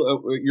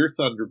steal your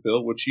thunder,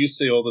 Bill, which you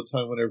say all the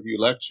time whenever you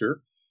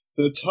lecture,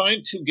 the time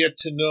to get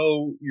to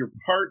know your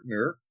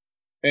partner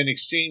and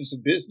exchange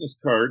the business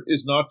card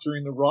is not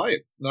during the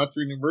riot, not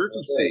during the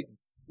emergency.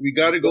 We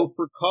got to go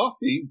for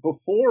coffee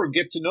before,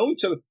 get to know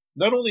each other.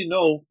 Not only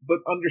know, but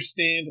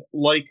understand,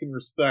 like, and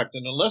respect.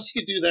 And unless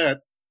you do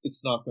that,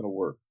 it's not going to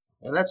work.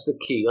 And that's the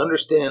key.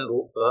 Understand,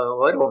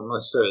 I don't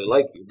necessarily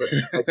like you, but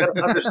I got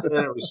to understand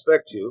and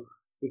respect you,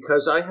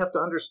 because I have to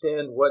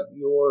understand what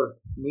your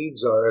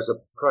needs are as a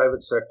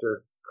private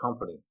sector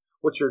company,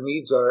 what your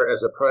needs are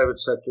as a private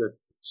sector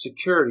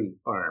security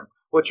arm,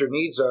 what your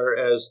needs are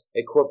as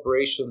a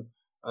corporation,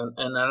 and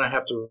then I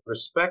have to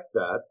respect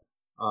that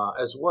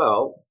as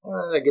well.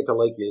 And I get to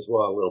like you as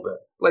well a little bit,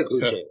 like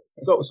Luce.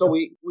 So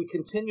we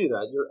continue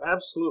that. You're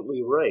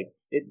absolutely right.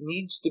 It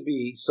needs to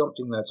be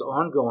something that's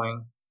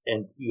ongoing,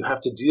 and you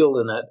have to deal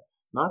in that,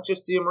 not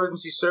just the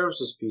emergency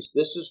services piece.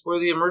 This is where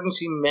the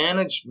emergency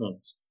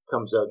management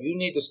comes out. You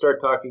need to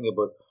start talking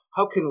about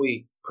how can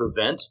we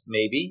prevent,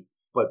 maybe,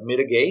 but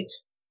mitigate,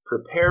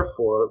 prepare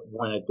for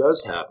when it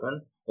does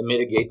happen, and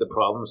mitigate the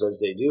problems as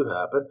they do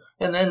happen.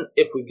 And then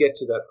if we get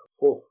to that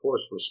full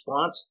force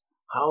response,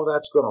 how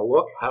that's going to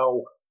look,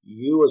 how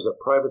you as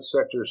a private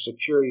sector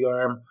security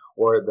arm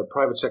or the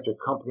private sector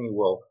company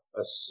will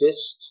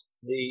assist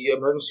the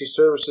emergency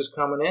services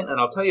coming in. And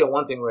I'll tell you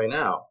one thing right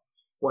now.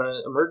 When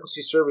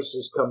emergency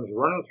services comes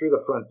running through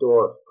the front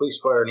door of police,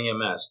 fire,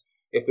 and EMS,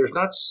 if there's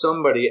not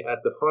somebody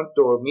at the front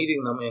door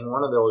meeting them in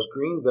one of those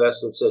green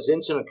vests that says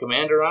incident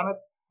commander on it,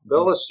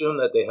 they'll assume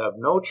that they have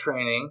no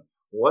training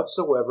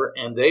whatsoever,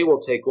 and they will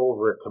take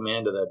over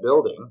command of that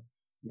building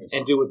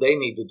and do what they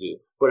need to do.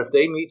 But if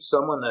they meet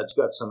someone that's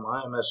got some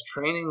IMS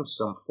training,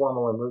 some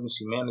formal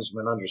emergency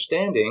management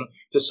understanding,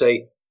 to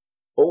say,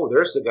 oh,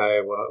 there's the guy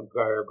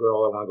or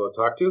girl I want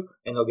to go talk to,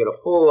 and they'll get a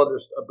full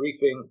a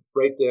briefing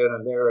right then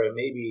and there, and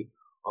maybe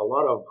a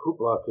lot of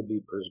hoopla could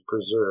be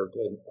preserved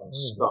and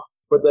stopped.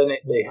 But then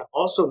they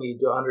also need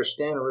to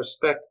understand and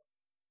respect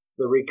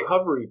the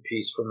recovery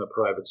piece from the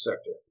private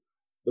sector.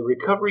 The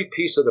recovery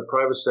piece of the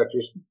private sector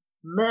is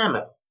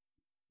mammoth,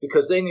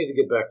 because they need to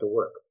get back to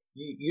work.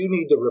 You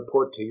need to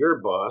report to your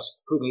boss,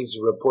 who needs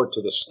to report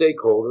to the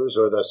stakeholders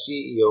or the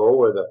CEO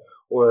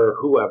or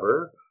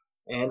whoever,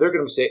 and they're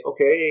going to say,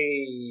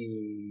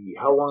 okay,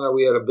 how long are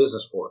we out of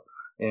business for?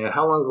 And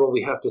how long will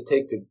we have to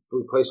take to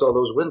replace all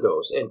those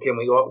windows? And can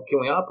we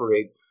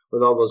operate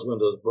with all those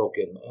windows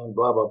broken? And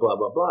blah, blah, blah,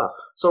 blah, blah.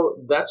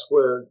 So that's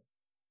where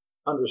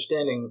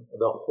understanding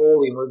the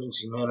whole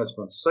emergency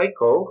management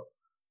cycle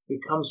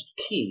becomes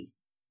key.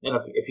 And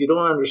if you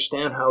don't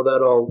understand how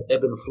that all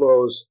ebb and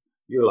flows,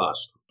 you're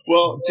lost.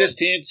 Well, just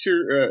to answer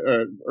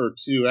or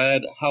to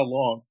add, how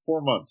long? 4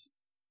 months.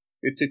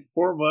 It took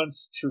 4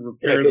 months to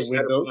repair the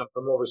windows.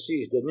 From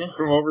overseas, didn't you?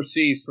 From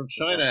overseas, from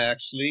China,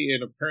 actually.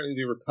 And apparently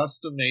they were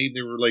custom made.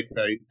 They were like,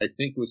 I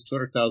think it was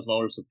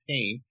 $200,000 a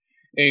pane.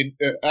 And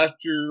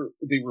after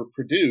they were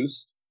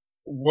produced,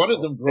 one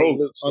of them broke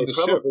on the ship.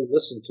 They probably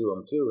listen to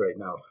them too right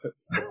now.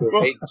 If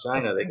they're made in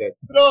China, they got...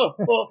 No,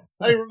 well,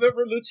 I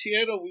remember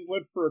Luciano, we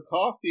went for a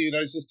coffee, and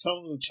I was just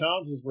telling him the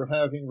challenges we're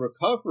having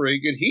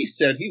recovering, and he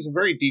said, he's a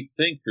very deep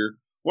thinker,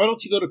 why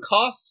don't you go to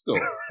Costco?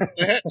 And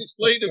I had to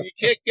explain to him, you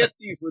can't get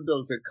these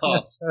windows at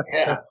Costco.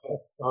 Yeah,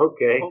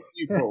 okay.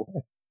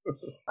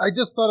 I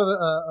just thought of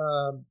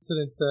an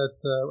incident that,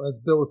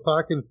 as Bill was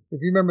talking, if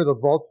you remember the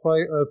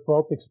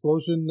vault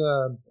explosion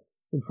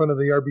in front of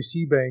the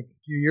RBC Bank a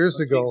few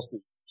years ago.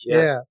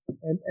 Yes. Yeah,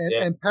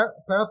 and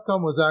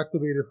PATHCOM was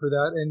activated for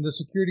that, and the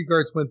security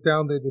guards went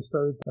down there. They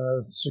started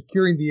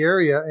securing the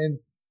area, and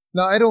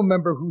now I don't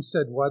remember who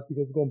said what,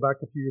 because going back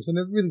a few years, and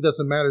it really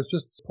doesn't matter. It's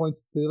just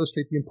points to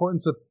illustrate the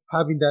importance of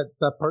having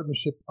that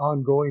partnership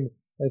ongoing,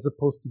 as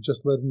opposed to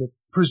just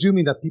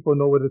presuming that people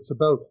know what it's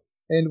about.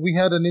 And we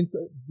had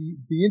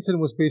the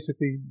incident was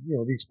basically,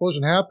 the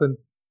explosion happened.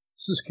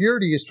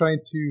 Security is trying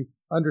to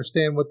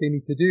understand what they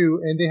need to do,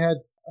 and they had,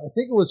 I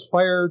think it was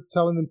fire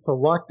telling them to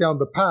lock down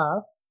the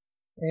path,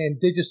 and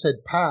they just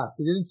said path.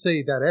 They didn't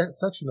say that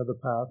section of the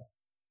path.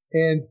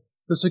 And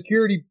the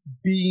security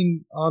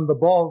being on the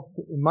ball,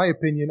 in my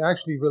opinion,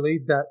 actually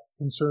relayed that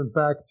concern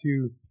back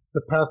to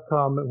the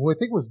PATHCOM, who I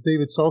think was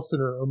David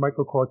Sulstener or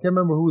Michael Cole. I can't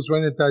remember who was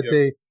running it that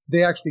day.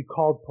 They actually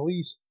called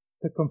police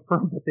to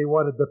confirm that they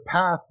wanted the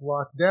path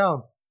locked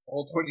down.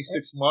 All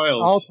 26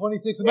 miles. All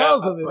 26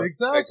 miles of it,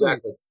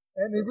 exactly.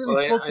 And they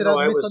really spoke to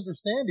that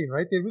misunderstanding,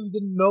 right? They really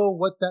didn't know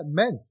what that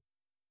meant.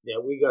 Yeah,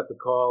 we got the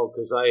call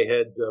because I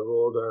had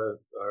rolled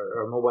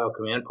our mobile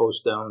command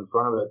post down in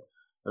front of it,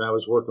 and I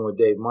was working with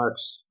Dave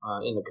Marks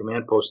in the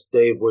command post.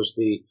 Dave was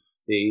the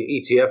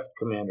ETF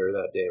commander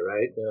that day,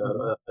 right?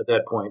 At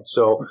that point.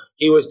 So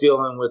he was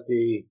dealing with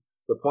the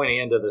pointy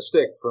end of the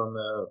stick from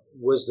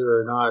was there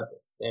or not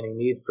any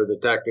need for the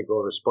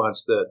tactical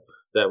response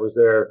that was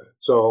there.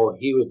 So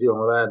he was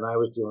dealing with that, and I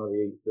was dealing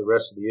with the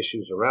rest of the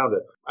issues around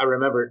it. I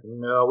remember,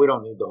 no, we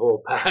don't need the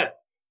whole path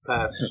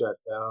shut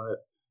down.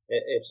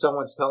 If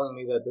someone's telling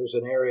me that there's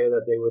an area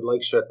that they would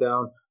like shut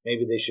down,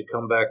 maybe they should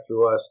come back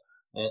through us.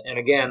 And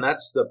again,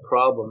 that's the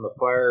problem.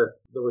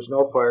 There was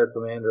no fire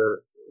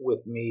commander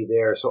with me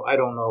there, so I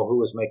don't know who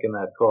was making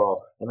that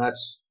call. And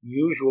that's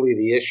usually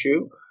the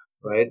issue,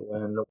 right?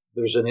 When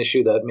there's an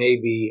issue that may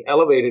be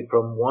elevated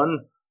from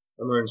one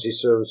emergency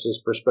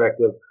services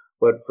perspective,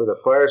 But for the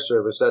fire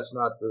service, that's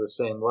not to the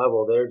same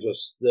level. They're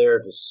just there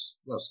to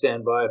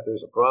stand by if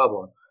there's a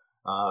problem.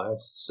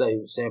 It's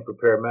the same for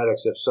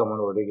paramedics if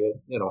someone were to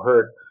get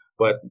hurt.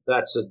 But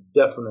that's a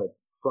definite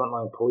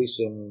frontline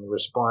policing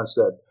response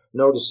that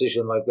no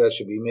decision like that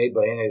should be made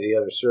by any of the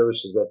other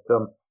services that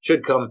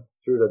should come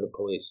through to the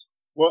police.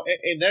 Well,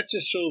 and that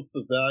just shows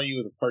the value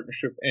of the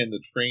partnership and the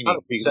training,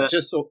 because it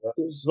just so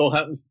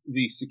happens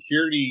the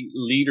security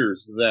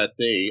leaders that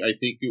day, I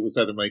think it was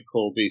either Mike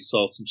Cole, Dave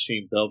Salson,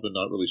 Shane Belvin,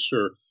 not really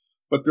sure,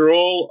 but they're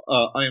all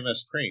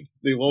IMS trained.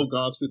 They've all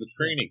gone through the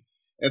training,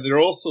 and they're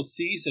also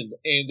seasoned,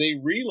 and they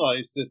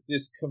realize that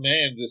this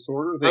command, this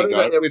order they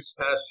got, which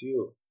passed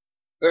you.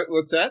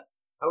 What's that?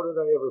 How did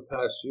I ever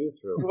pass you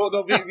through? Well,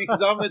 no,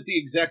 because I'm at the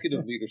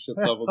executive leadership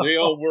level. They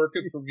all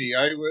working for me.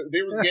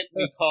 They were getting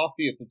me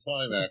coffee at the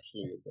time,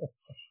 actually.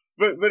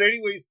 But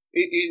anyways,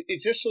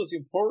 it just shows the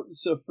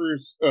importance of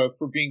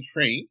for being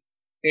trained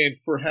and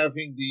for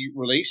having the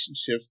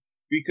relationships.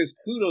 Because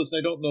Kudos, and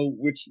I don't know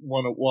which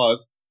one it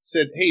was,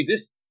 said, "Hey,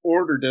 this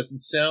order doesn't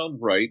sound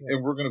right,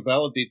 and we're going to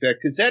validate that,"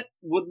 because that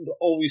wouldn't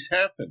always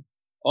happen.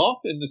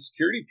 Often, the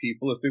security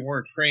people, if they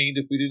weren't trained,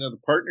 if we didn't have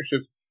the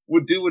partnerships,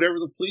 would do whatever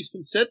the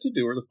policeman said to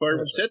do or the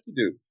fireman said to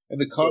do,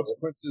 and the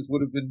consequences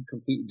would have been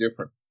completely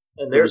different.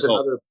 And there's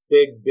another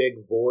big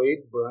void,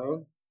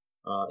 Brian,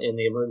 in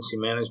the emergency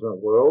management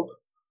world.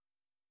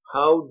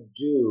 How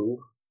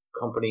do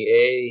Company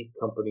A,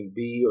 Company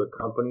B, or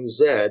Company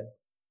Z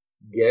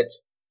get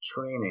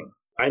training?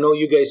 I know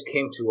you guys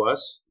came to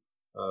us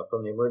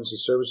from the emergency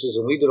services,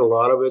 and we did a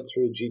lot of it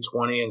through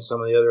G20 and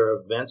some of the other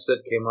events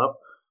that came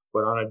up.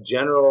 But on a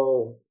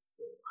general,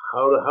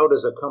 how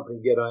does a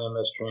company get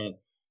IMS training?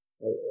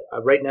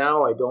 Right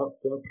now, I don't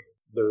think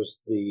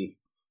there's the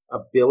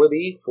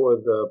ability for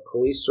the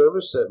police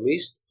service, at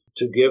least,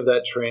 to give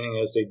that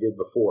training as they did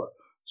before.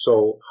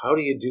 So how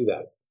do you do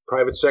that?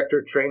 Private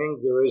sector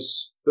training, there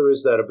is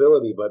that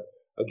ability, but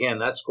again,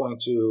 that's going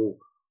to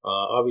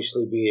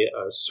obviously be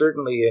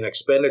certainly an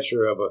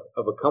expenditure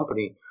of a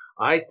company.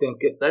 I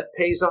think that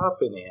pays off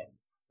in the end.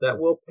 That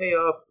will pay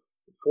off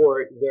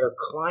for their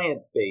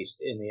client base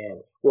in the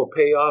end. Will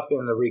pay off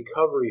in the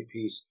recovery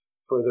piece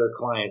for their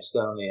clients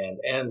down the end,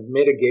 and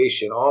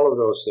mitigation, all of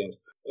those things.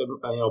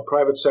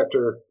 Private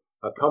sector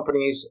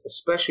companies,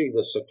 especially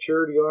the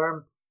security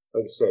arm,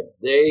 like I said,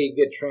 they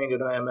get trained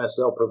at IMS,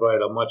 they'll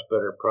provide a much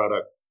better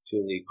product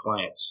to the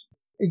clients.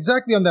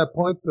 Exactly on that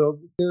point, Bill.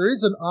 There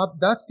is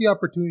that's the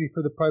opportunity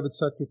for the private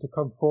sector to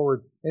come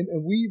forward.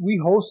 And we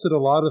hosted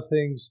a lot of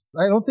things.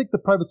 I don't think the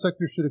private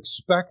sector should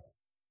expect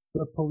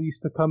the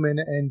police to come in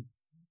and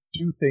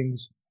do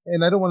things.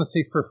 And I don't want to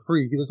say for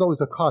free, because there's always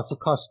a cost. It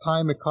costs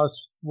time, it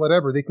costs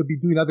whatever. They could be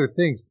doing other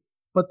things.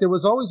 But there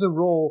was always a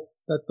role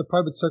that the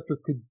private sector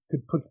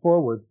could put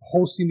forward,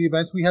 hosting the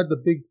events. We had the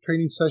big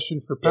training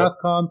session for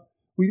PathCom.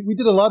 We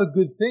did a lot of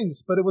good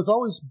things, but it was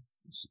always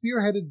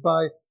spearheaded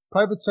by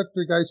private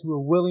sector guys who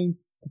were willing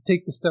to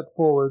take the step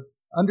forward,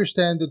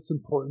 understand its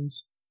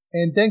importance,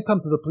 and then come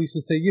to the police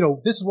and say,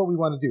 this is what we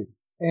want to do.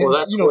 And, well,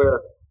 that's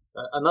where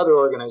another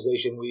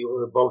organization we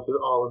were both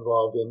all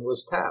involved in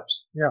was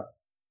TAPS. Yeah.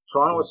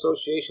 Toronto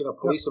Association of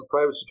Police and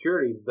Private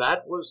Security.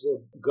 That was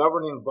the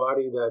governing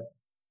body that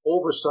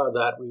oversaw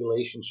that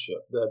relationship,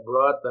 that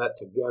brought that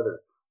together.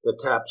 The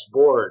TAPS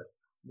board,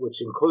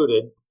 which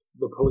included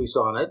the police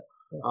on it,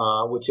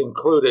 which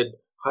included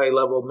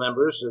high-level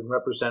members and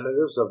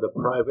representatives of the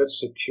private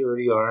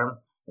security arm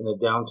in the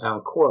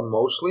downtown core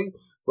mostly,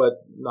 but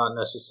not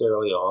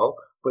necessarily all.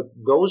 But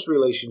those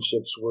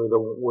relationships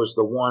was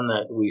the one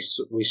that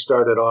we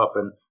started off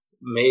and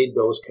made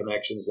those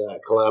connections and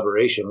that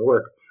collaboration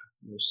work,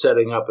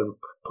 setting up and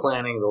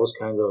planning those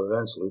kinds of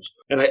events, Luch.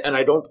 And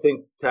I don't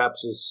think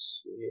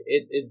TAPS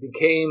it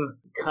became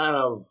kind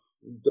of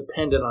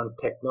dependent on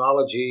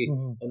technology,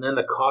 and then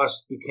the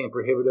cost became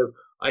prohibitive.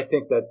 I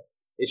think that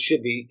it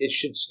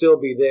should still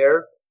be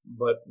there,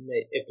 but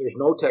if there's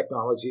no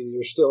technology,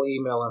 there's still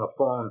email and a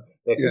phone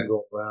that can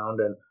go around.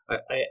 And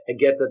I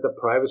get that the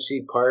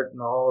privacy part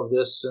and all of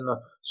this and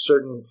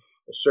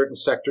certain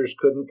sectors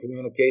couldn't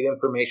communicate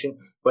information,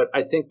 but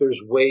I think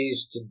there's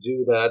ways to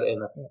do that,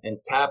 and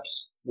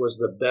TAPS was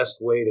the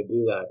best way to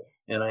do that.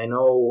 And I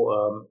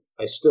know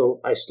I still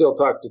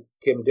talk to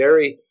Kim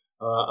Derry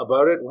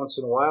about it once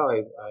in a while.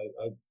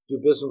 I do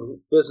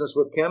business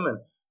with Kim, and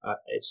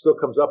it still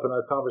comes up in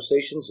our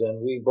conversations, and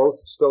we both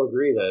still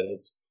agree that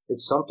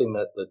it's something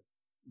that the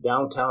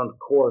downtown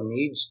core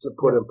needs to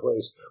put in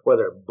place,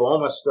 whether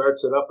BOMA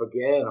starts it up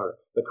again or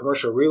the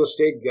commercial real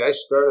estate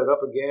guys start it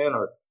up again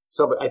or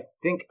somebody. I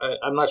think,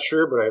 I'm not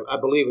sure, but I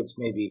believe it's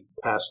maybe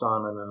passed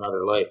on in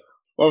another life.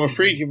 Well, I'm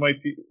afraid you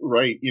might be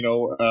right. You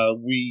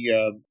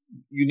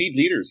need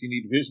leaders. You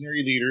need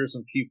visionary leaders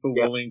and people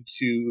willing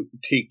to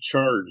take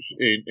charge.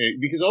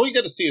 Because all you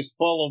got to see is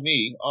follow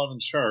me, I'm in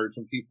charge,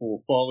 and people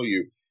will follow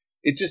you.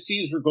 It just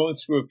seems we're going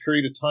through a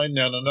period of time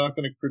now, and I'm not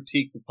going to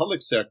critique the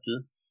public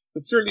sector,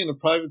 but certainly in the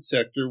private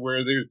sector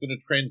where there's been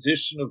a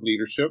transition of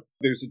leadership,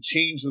 there's a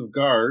change of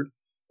guard.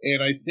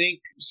 And I think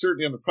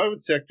certainly on the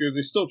private sector,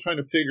 they're still trying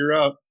to figure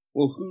out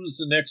well, who's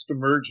the next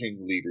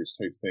emerging leaders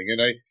type thing.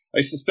 And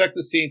I suspect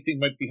the same thing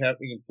might be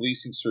happening in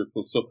policing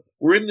circles. So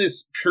we're in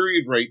this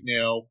period right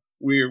now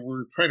where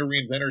we're trying to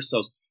reinvent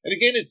ourselves. And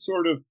again, it's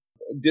sort of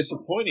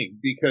disappointing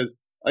because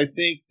I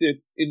think that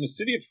in the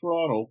city of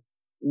Toronto,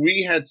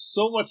 we had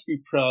so much to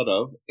be proud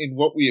of in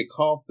what we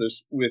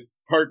accomplished with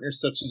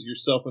partners such as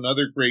yourself and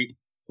other great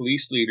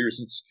police leaders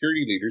and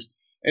security leaders.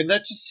 And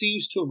that just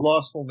seems to have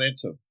lost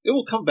momentum. It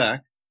will come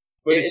back,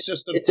 but it's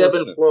just it's ebb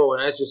and flow.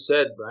 And as you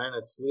said, Brian,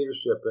 it's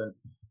leadership. And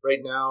right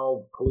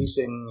now,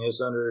 policing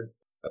is under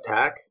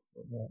attack.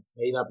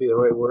 May not be the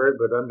right word,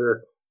 but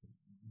under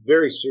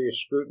very serious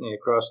scrutiny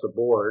across the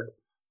board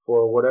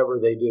for whatever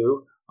they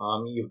do.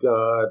 You've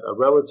got a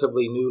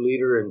relatively new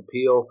leader in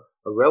Peel,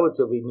 a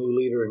relatively new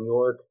leader in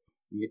York.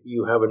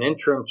 You have an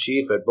interim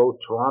chief at both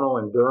Toronto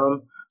and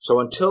Durham. So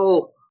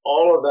until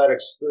all of that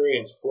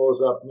experience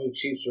flows up, new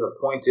chiefs are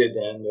appointed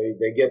and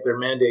they get their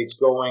mandates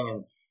going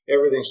and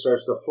everything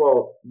starts to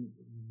flow,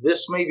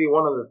 this may be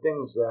one of the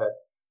things that,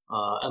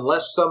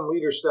 unless some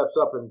leader steps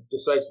up and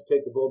decides to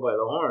take the bull by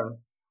the horn,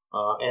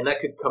 and that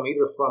could come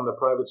either from the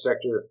private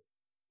sector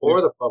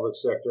or the public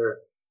sector,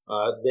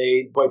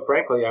 quite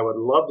frankly, I would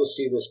love to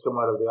see this come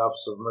out of the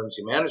Office of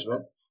Emergency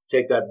Management,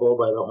 take that bull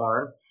by the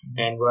horn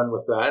and run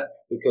with that,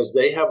 because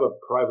they have a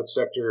private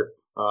sector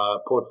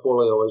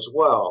portfolio as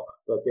well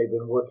that they've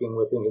been working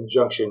with in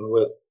conjunction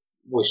with,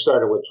 we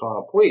started with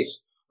Toronto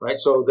Police, right?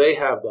 So they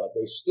have that.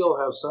 They still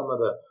have some of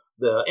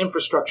the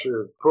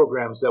infrastructure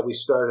programs that we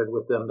started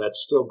with them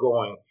that's still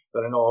going,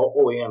 that I know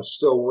OEM's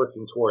still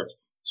working towards.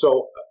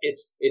 So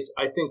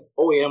I think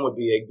OEM would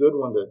be a good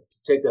one to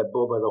take that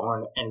bull by the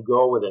horn and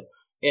go with it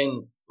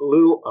in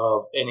lieu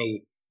of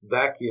any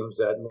vacuums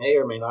that may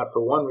or may not,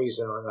 for one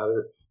reason or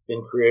another,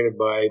 been created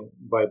by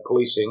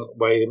policing,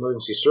 by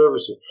emergency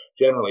services.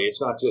 Generally,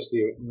 it's not just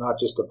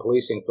the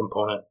policing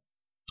component,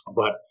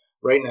 but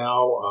right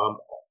now,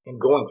 in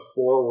going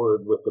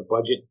forward with the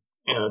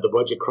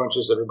budget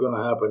crunches that are going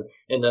to happen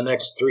in the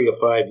next 3 to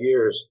 5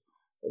 years,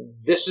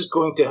 this is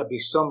going to be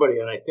somebody,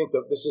 and I think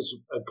that this is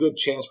a good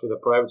chance for the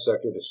private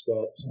sector to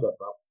step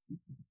up.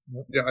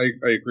 Yeah,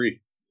 I agree.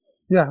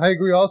 Yeah, I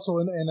agree also,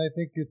 and I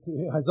think it,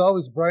 as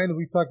always, Brian,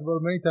 we've talked about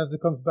it many times,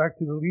 it comes back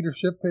to the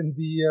leadership and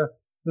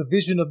the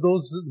vision of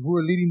those who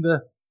are leading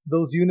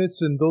those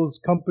units and those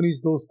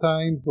companies, those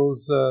times,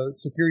 those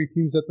security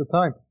teams at the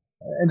time.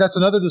 And that's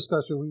another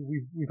discussion.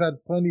 We've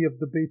had plenty of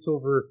debates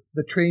over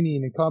the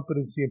training and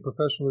competency and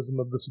professionalism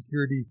of the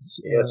security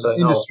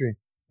industry.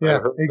 Yeah,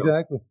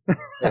 exactly.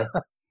 Yeah.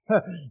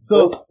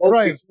 So, both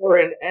Brian, before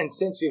and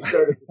since you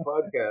started the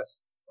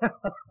podcast.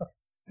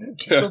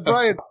 So,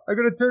 Brian, I'm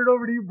going to turn it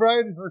over to you,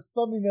 Brian, for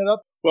summing that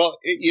up. Well,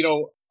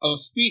 I'm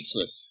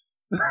speechless.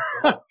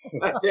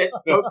 That's it.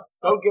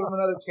 Don't give him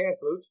another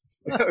chance,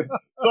 Luch.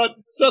 But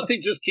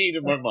something just came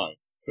to my mind.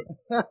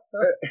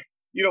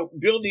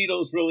 Bill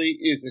Needles really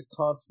is a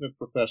consummate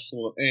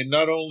professional, and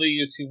not only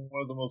is he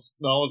one of the most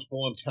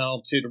knowledgeable and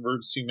talented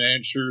emergency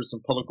managers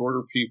and public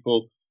order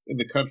people in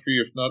the country,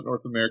 if not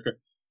North America,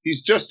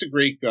 he's just a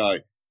great guy.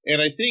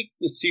 And I think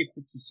the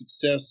secret to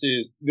success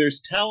is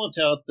there's talent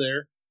out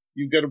there.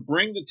 You've got to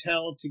bring the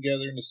talent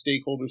together and the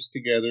stakeholders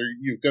together.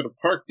 You've got to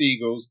park the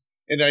egos.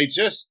 And I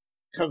just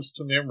comes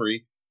to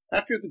memory,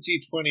 after the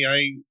G20,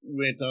 I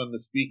went on the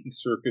speaking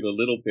circuit a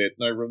little bit.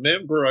 And I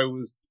remember I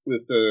was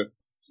with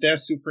Staff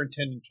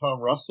Superintendent Tom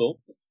Russell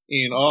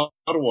in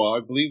Ottawa. I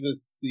believe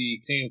it's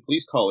the Canadian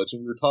Police College.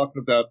 And we were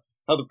talking about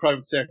how the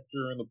private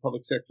sector and the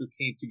public sector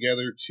came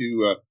together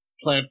to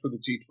plan for the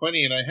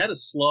G20. And I had a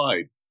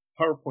slide,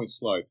 PowerPoint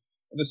slide.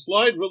 And the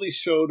slide really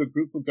showed a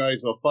group of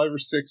guys, about 5 or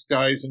 6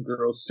 guys and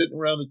girls, sitting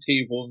around a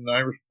table in an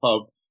Irish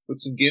pub with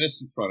some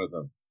Guinness in front of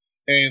them.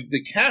 And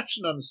the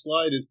caption on the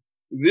slide is,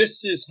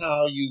 "This is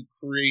how you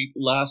create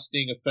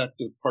lasting,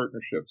 effective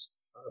partnerships."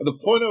 And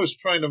the point I was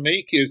trying to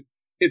make is,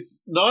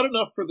 it's not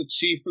enough for the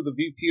chief or the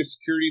VP of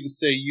security to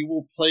say, you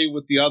will play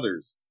with the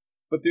others.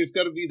 But there's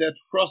got to be that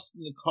trust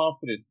and the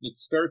confidence that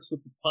starts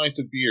with a pint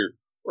of beer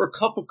or a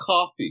cup of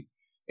coffee.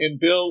 And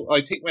Bill, I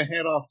take my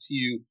hat off to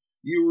you.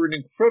 You were an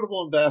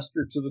incredible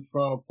ambassador to the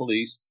Toronto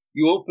Police.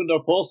 You opened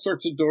up all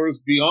sorts of doors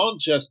beyond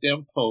just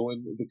MPO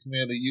and the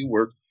command that you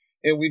worked.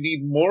 And we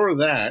need more of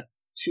that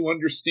to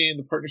understand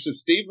the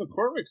partnerships. Dave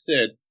McCormick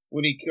said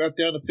when he got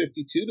down to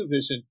 52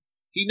 Division,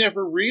 he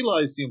never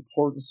realized the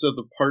importance of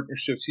the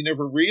partnerships. He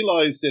never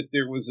realized that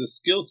there was a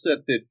skill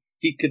set that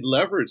he could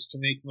leverage to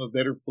make him a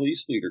better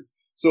police leader.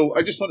 So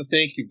I just want to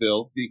thank you,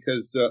 Bill,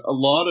 because a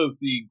lot of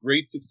the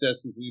great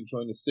successes we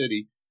enjoy in the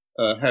city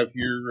have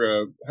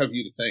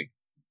you to thank.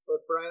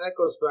 But Brian, that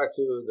goes back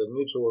to the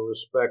mutual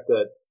respect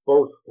that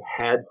both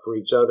had for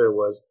each other.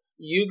 Was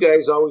you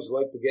guys always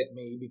liked to get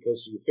me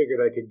because you figured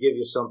I could give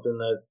you something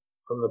that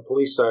from the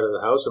police side of the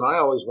house, and I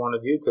always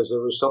wanted you because there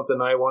was something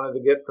I wanted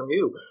to get from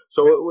you.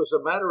 So it was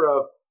a matter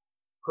of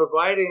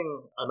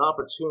providing an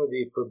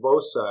opportunity for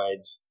both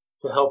sides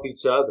to help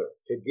each other,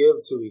 to give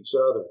to each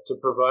other, to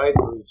provide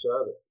for each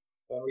other,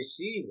 and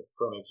receive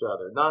from each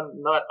other. Not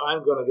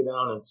I'm going to go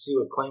down and see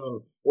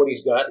what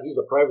he's got. He's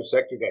a private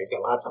sector guy. He's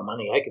got lots of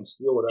money. I can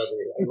steal whatever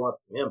I want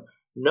from him.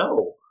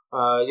 No,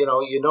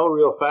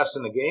 real fast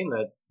in the game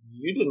that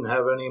you didn't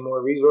have any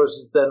more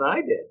resources than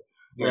I did,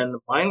 and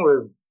mine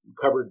were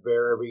covered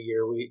bare every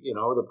year.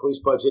 The police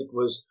budget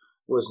was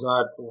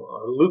not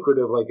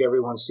lucrative like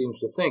everyone seems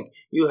to think.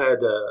 You had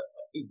to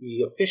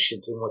be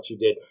efficient in what you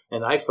did,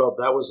 and I felt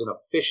that was an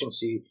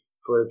efficiency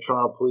for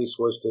Toronto Police,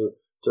 was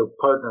to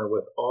partner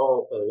with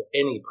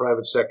any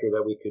private sector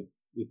that we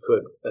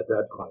could at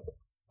that point.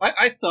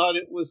 I thought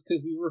it was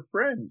because we were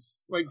friends.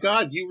 My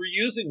God, you were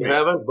using me. You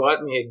haven't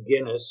bought me a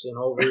Guinness in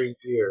over a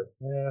year.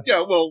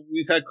 Yeah, well,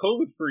 we've had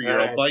COVID for a year.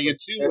 I'll buy you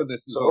two when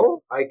this is over.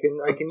 I can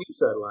use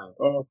that line.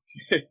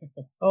 Okay.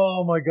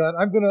 Oh my God,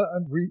 I'm gonna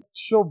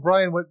show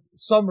Brian what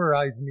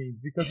summarize means,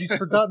 because he's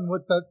forgotten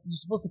what that. You're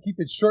supposed to keep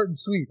it short and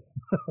sweet.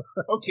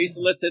 Okay,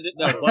 so let's end it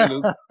now. Bye,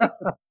 Luke.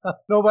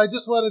 No, but I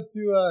just wanted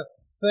to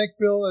thank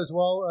Bill as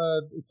well.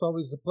 It's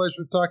always a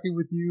pleasure talking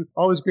with you.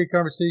 Always great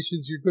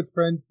conversations. You're a good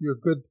friend. You're a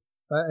good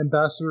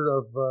ambassador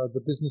of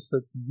the business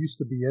that you used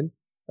to be in,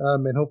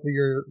 and hopefully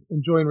you're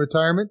enjoying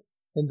retirement,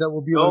 and that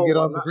we'll be able to get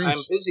on the greens.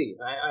 I'm busy.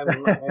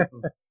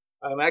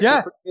 I'm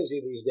actually pretty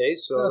busy these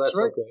days, so that's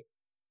right. Okay.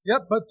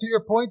 Yep, but to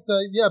your point,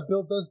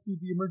 Bill does do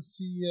the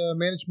emergency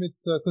management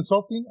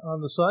consulting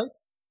on the side,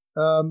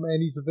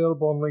 and he's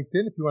available on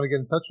LinkedIn if you want to get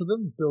in touch with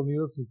him. Bill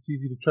Needles, it's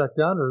easy to track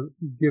down, or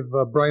give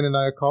Brian and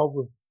I a call.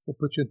 We'll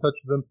put you in touch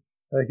with him.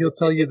 He'll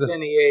tell you it's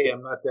NEA.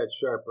 I'm not that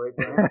sharp, right,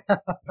 Brian?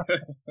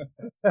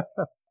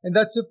 And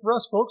that's it for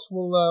us, folks.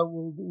 We'll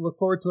look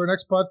forward to our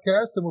next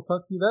podcast, and we'll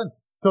talk to you then.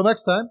 Till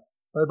next time.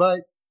 Bye-bye.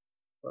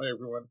 Bye,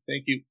 everyone.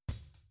 Thank you.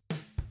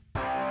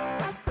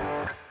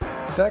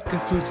 That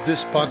concludes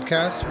this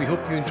podcast. We hope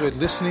you enjoyed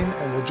listening,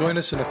 and will join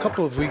us in a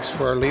couple of weeks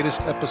for our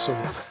latest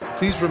episode.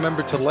 Please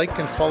remember to like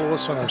and follow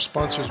us on our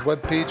sponsor's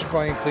webpage,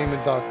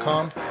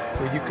 brianclayman.com,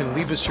 where you can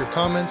leave us your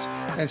comments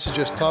and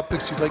suggest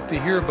topics you'd like to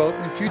hear about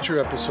in future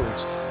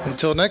episodes.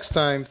 Until next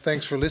time,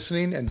 thanks for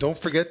listening, and don't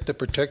forget to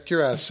protect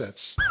your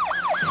assets.